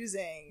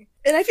confusing.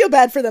 And I feel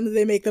bad for them that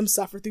they make them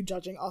suffer through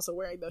judging also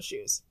wearing those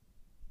shoes.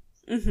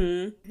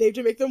 Mm-hmm. They have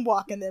to make them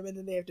walk in them, and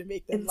then they have to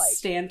make them, And like,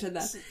 stand to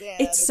them.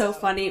 stand It's so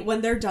them. funny.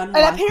 When they're done And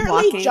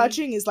apparently walking,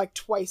 judging is, like,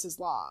 twice as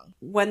long.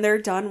 when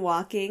they're done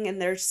walking and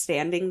they're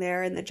standing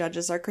there and the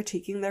judges are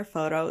critiquing their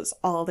photos,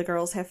 all the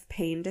girls have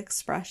pained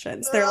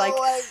expressions. They're like,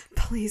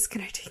 please,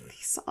 can I take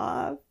these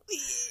off?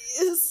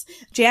 Please.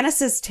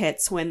 Janice's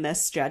tits win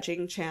this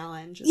judging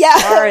challenge, as Yeah.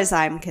 far as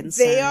I'm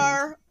concerned. They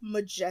are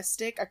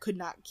majestic. I could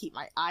not keep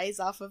my eyes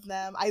off of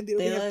them. I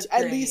literally They have look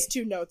at great. least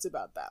 2 notes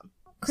about them.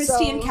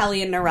 Christy and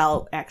Kelly and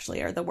Narelle actually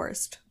are the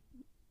worst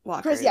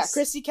walkers.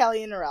 Christy,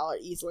 Kelly, and Narelle are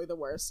easily the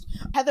worst.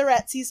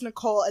 Heatherette sees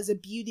Nicole as a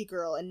beauty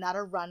girl and not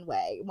a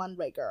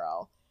one-way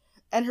girl.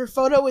 And her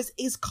photo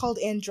is called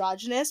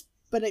androgynous,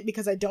 but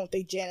because I don't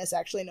think Janice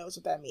actually knows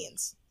what that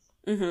means.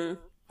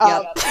 Mm-hmm.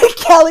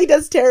 Kelly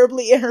does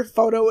terribly, and her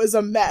photo is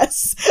a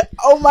mess.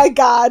 Oh my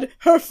god,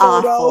 her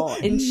photo.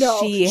 Awful. And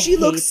she hates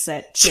looks,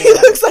 it, She too.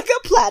 looks like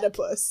a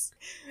platypus.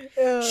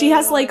 She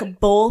has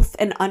like both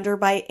an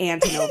underbite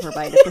and an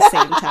overbite at the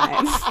same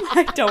time.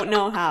 I don't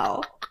know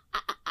how.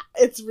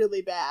 It's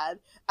really bad.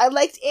 I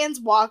liked Anne's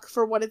walk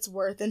for what it's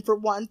worth, and for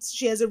once,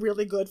 she has a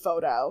really good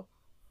photo.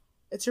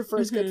 It's her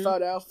first good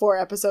photo, 4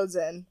 episodes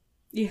in.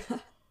 Yeah.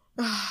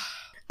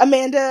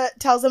 Amanda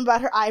tells them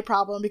about her eye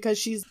problem because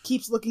she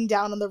keeps looking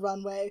down on the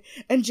runway,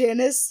 and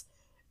Janice,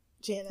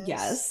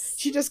 Yes.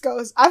 she just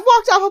goes, I've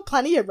walked off of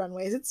plenty of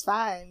runways, it's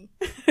fine.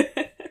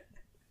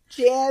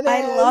 Janice.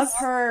 I love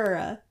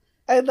her.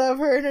 I love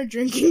her and her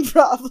drinking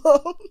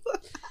problem.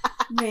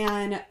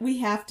 Man, we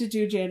have to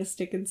do Janice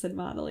Dickinson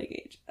modeling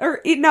age. Or,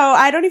 no,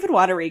 I don't even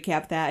want to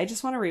recap that. I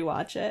just want to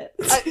rewatch it.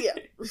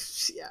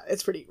 Yeah,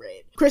 it's pretty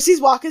great.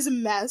 Chrissy's walk is a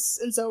mess,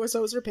 and so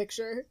is her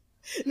picture.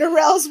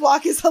 Narelle's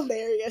walk is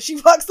hilarious.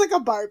 She walks like a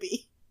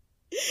Barbie.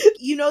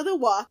 You know the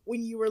walk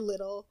when you were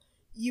little,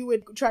 you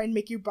would try and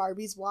make your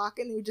Barbies walk,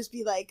 and it would just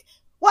be like,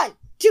 1,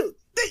 2,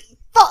 3,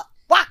 4,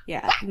 walk.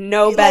 Yeah,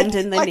 no bend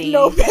in the knee.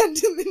 No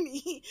bend in the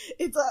knee.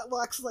 It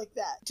walks like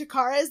that.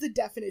 Takara is the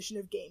definition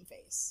of game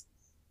face.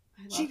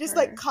 She just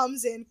like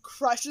comes in,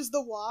 crushes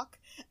the walk,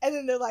 and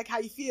then they're like, how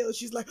you feel?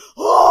 She's like,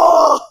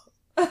 oh,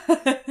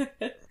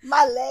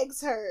 my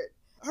legs hurt.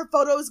 Her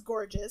photo is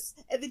gorgeous,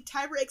 and then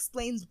Tyra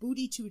explains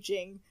booty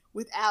tooching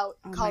without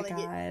calling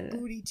it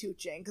booty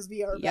tooching, because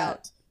we are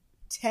about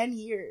 10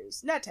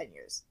 years. Not 10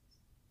 years.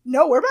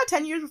 No, we're about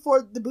 10 years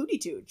before the booty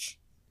tooch.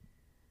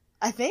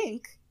 I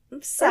think.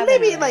 7 or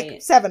maybe or like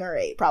 8. 7 or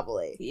 8,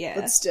 probably. Yeah.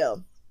 But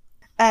still.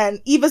 And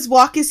Eva's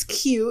walk is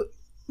cute,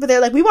 but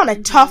they're like, we want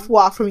a tough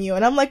walk from you.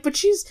 And I'm like, but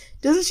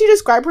doesn't she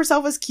describe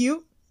herself as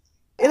cute?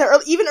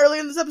 Even earlier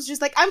in this episode,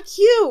 she's like, I'm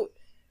cute.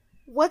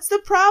 What's the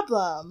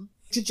problem?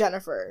 To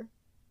Jennifer.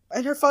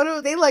 And her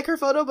photo, they like her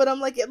photo, but I'm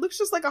like, it looks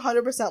just like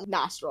 100%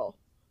 nostril.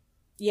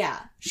 Yeah.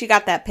 She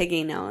got that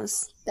piggy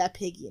nose. That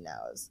piggy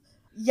nose.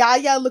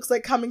 Yaya looks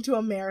like Coming to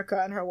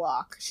America in her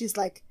walk. She's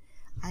like,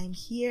 I'm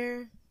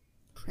here.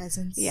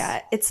 Presence.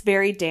 Yeah, it's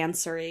very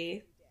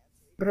dancery.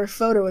 But her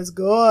photo is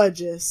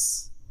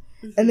gorgeous.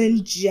 And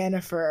then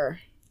Jennifer.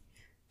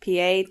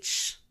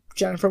 PH.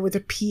 Jennifer with a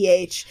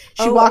PH.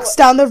 She Oh. walks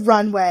down the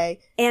runway.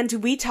 And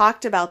we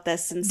talked about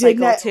this in Didn't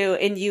cycle I- 2,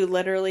 and you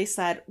literally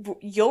said,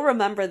 you'll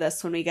remember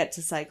this when we get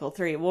to cycle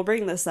 3. We'll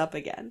bring this up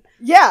again.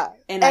 Yeah.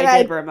 And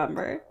I did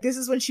remember. This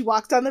is when she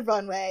walks down the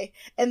runway,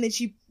 and then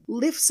she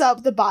lifts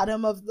up the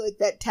bottom of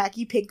that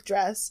tacky pink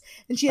dress,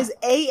 and she has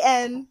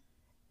AN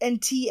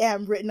and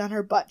TM written on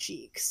her butt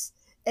cheeks.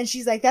 And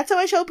she's like, that's how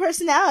I show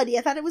personality.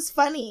 I thought it was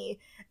funny.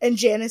 And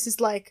Janice is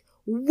like,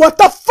 what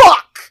the fuck?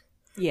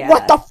 Yeah.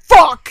 What the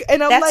fuck?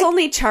 And I'm That's like,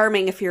 only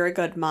charming if you're a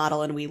good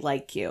model and we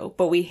like you,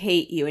 but we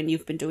hate you and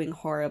you've been doing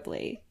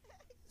horribly.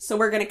 So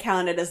we're going to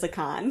count it as a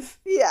con.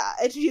 yeah.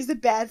 And she used a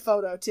bad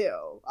photo,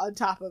 too, on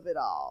top of it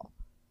all.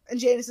 And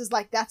Janice is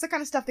like, that's the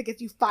kind of stuff that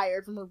gets you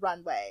fired from a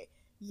runway.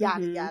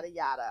 Yada, Mhm. yada,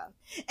 yada.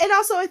 And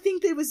also, I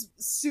think it was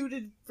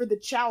suited for the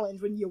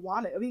challenge when you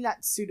wanted. I mean,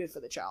 not suited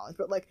for the challenge,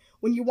 but, like,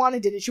 when you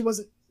wanted it, she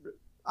wasn't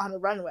on a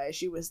runway.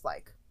 She was,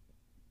 like,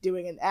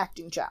 doing an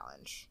acting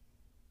challenge.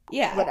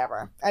 Yeah.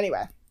 Whatever.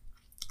 Anyway.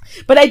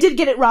 But I did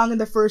get it wrong in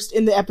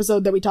the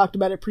episode that we talked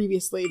about it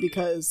previously,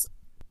 because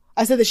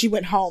I said that she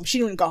went home. She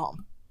didn't go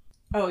home.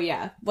 Oh,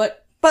 yeah.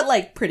 But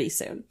like, pretty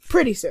soon.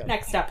 Pretty soon.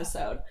 Next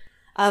episode.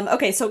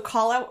 Okay, so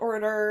call-out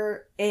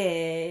order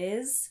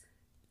is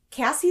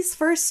Cassie's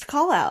first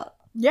call-out.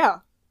 Yeah.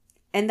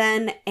 And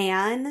then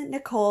Anne,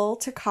 Nicole,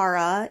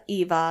 Takara,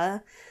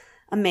 Eva,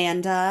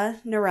 Amanda,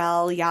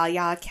 Narelle,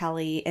 Yaya,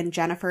 Kelly, and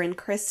Jennifer and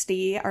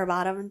Christy are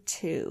bottom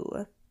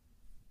 2.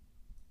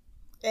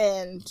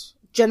 And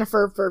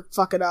Jennifer for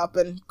fucking up,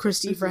 and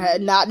Christy for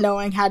not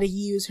knowing how to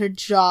use her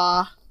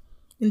jaw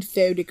in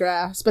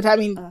photographs. But I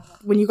mean,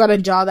 when you got a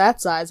jaw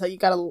that size, how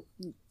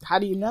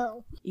do you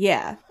know?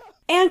 Yeah.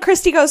 And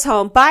Christy goes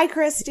home. Bye,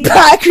 Christy.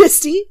 Bye,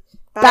 Christy.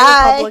 Bye,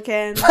 Bye.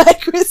 Republican. Bye,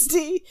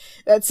 Christy.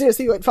 That's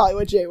seriously probably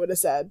what Jay would have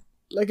said.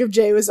 Like, if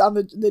Jay was on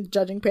the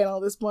judging panel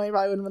at this point,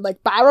 probably would have been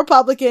like, bye,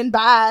 Republican,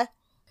 bye.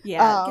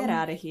 Yeah, get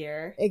out of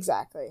here.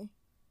 Exactly.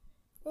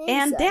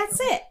 And that's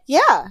it.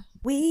 Yeah.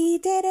 We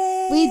did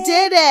it. We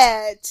did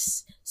it.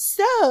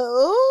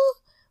 So,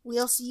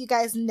 we'll see you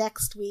guys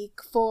next week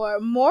for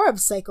more of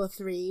Cycle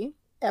 3,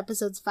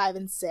 episodes 5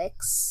 and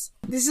 6.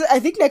 I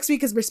think next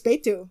week is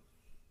Respeto.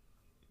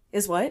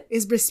 Is what?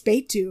 Is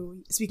Respeto,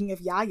 speaking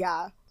of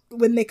Yaya.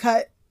 When they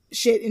cut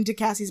shit into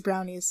Cassie's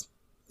brownies.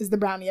 Is the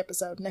brownie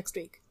episode next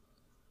week.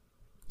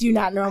 Do you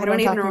not know what I don't I'm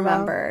even talking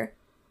remember.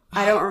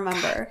 I don't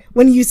remember.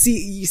 When you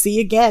see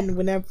again,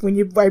 when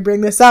I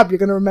bring this up, you're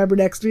going to remember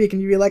next week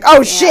and you'll be like,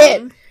 oh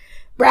shit!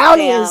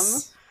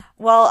 Brownies!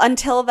 Well,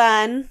 until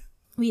then.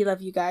 We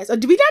love you guys. Oh,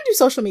 do we not do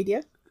social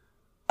media?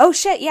 Oh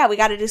shit, yeah, we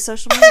gotta do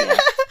social media.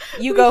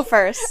 You go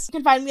first. You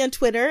can find me on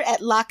Twitter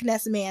at Loch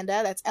Ness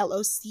Amanda. That's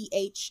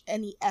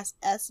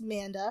LOCHNESS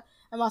Amanda.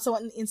 I'm also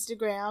on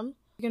Instagram.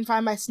 You can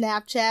find my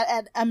Snapchat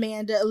at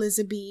Amanda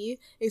Elizabeth.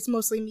 It's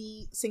mostly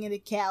me singing to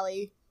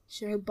Callie.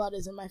 Her butt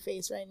is in my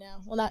face right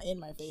now. Well, not in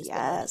my face.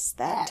 Yes,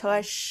 that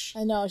tush.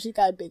 I know, she's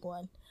got a big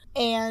one.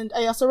 And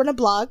I also run a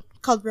blog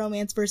called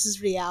Romance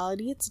vs.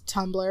 Reality. It's a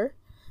Tumblr.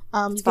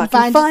 It's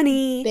fucking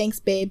funny. Thanks,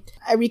 babe.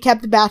 I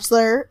recap The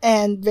Bachelor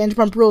and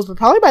Vanderpump Rules, but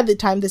probably by the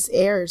time this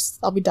airs,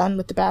 I'll be done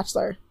with The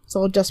Bachelor.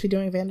 So I'll just be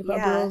doing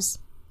Vanderpump Rules.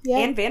 Yeah.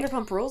 And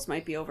Vanderpump Rules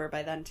might be over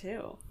by then,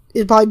 too.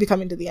 It'll probably be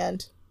coming to the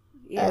end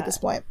at this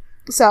point.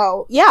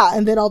 So, yeah,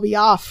 and then I'll be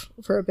off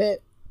for a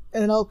bit.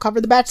 And then I'll cover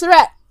The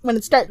Bachelorette when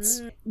it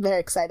starts. Very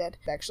excited,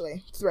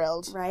 actually.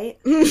 Thrilled. Right?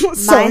 So My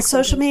excited.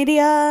 social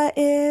media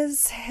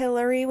is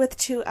Hillary with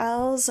 2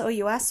 L's,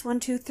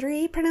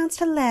 OUS123, pronounced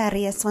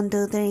hilarious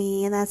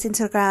 123, and that's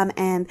Instagram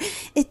and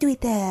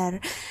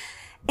Twitter.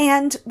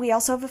 And we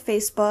also have a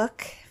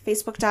Facebook,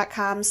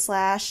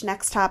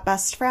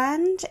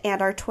 facebook.com/nexttopbestfriend,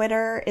 and our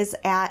Twitter is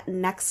at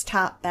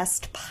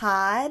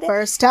nexttopbestpod.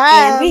 First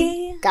time. And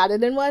we got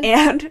it in one.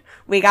 And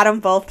we got them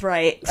both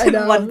right I in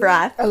know. one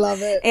breath. I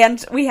love it.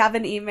 And we have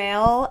an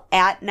email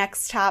at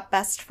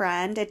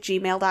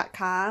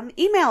nexttopbestfriend@gmail.com.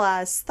 Email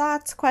us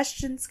thoughts,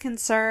 questions,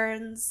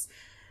 concerns,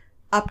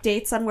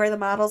 updates on where the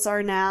models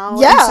are now,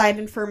 inside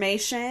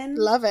information.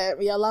 Love it.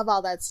 We all love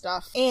all that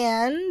stuff.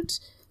 And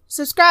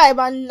subscribe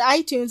on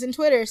iTunes and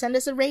Twitter. Send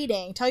us a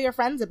rating. Tell your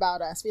friends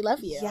about us. We love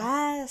you.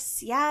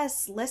 Yes.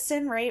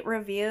 Listen, rate,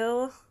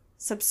 review,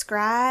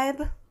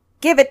 subscribe.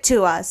 Give it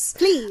to us.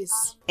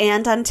 Please.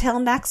 And until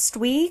next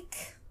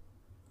week,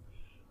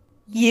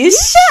 you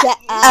shut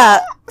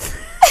up.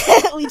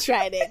 We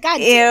tried it. God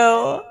Ew.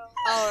 damn it.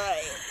 All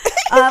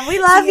right. We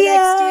love See you you.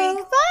 next week.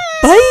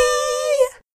 Bye. Bye.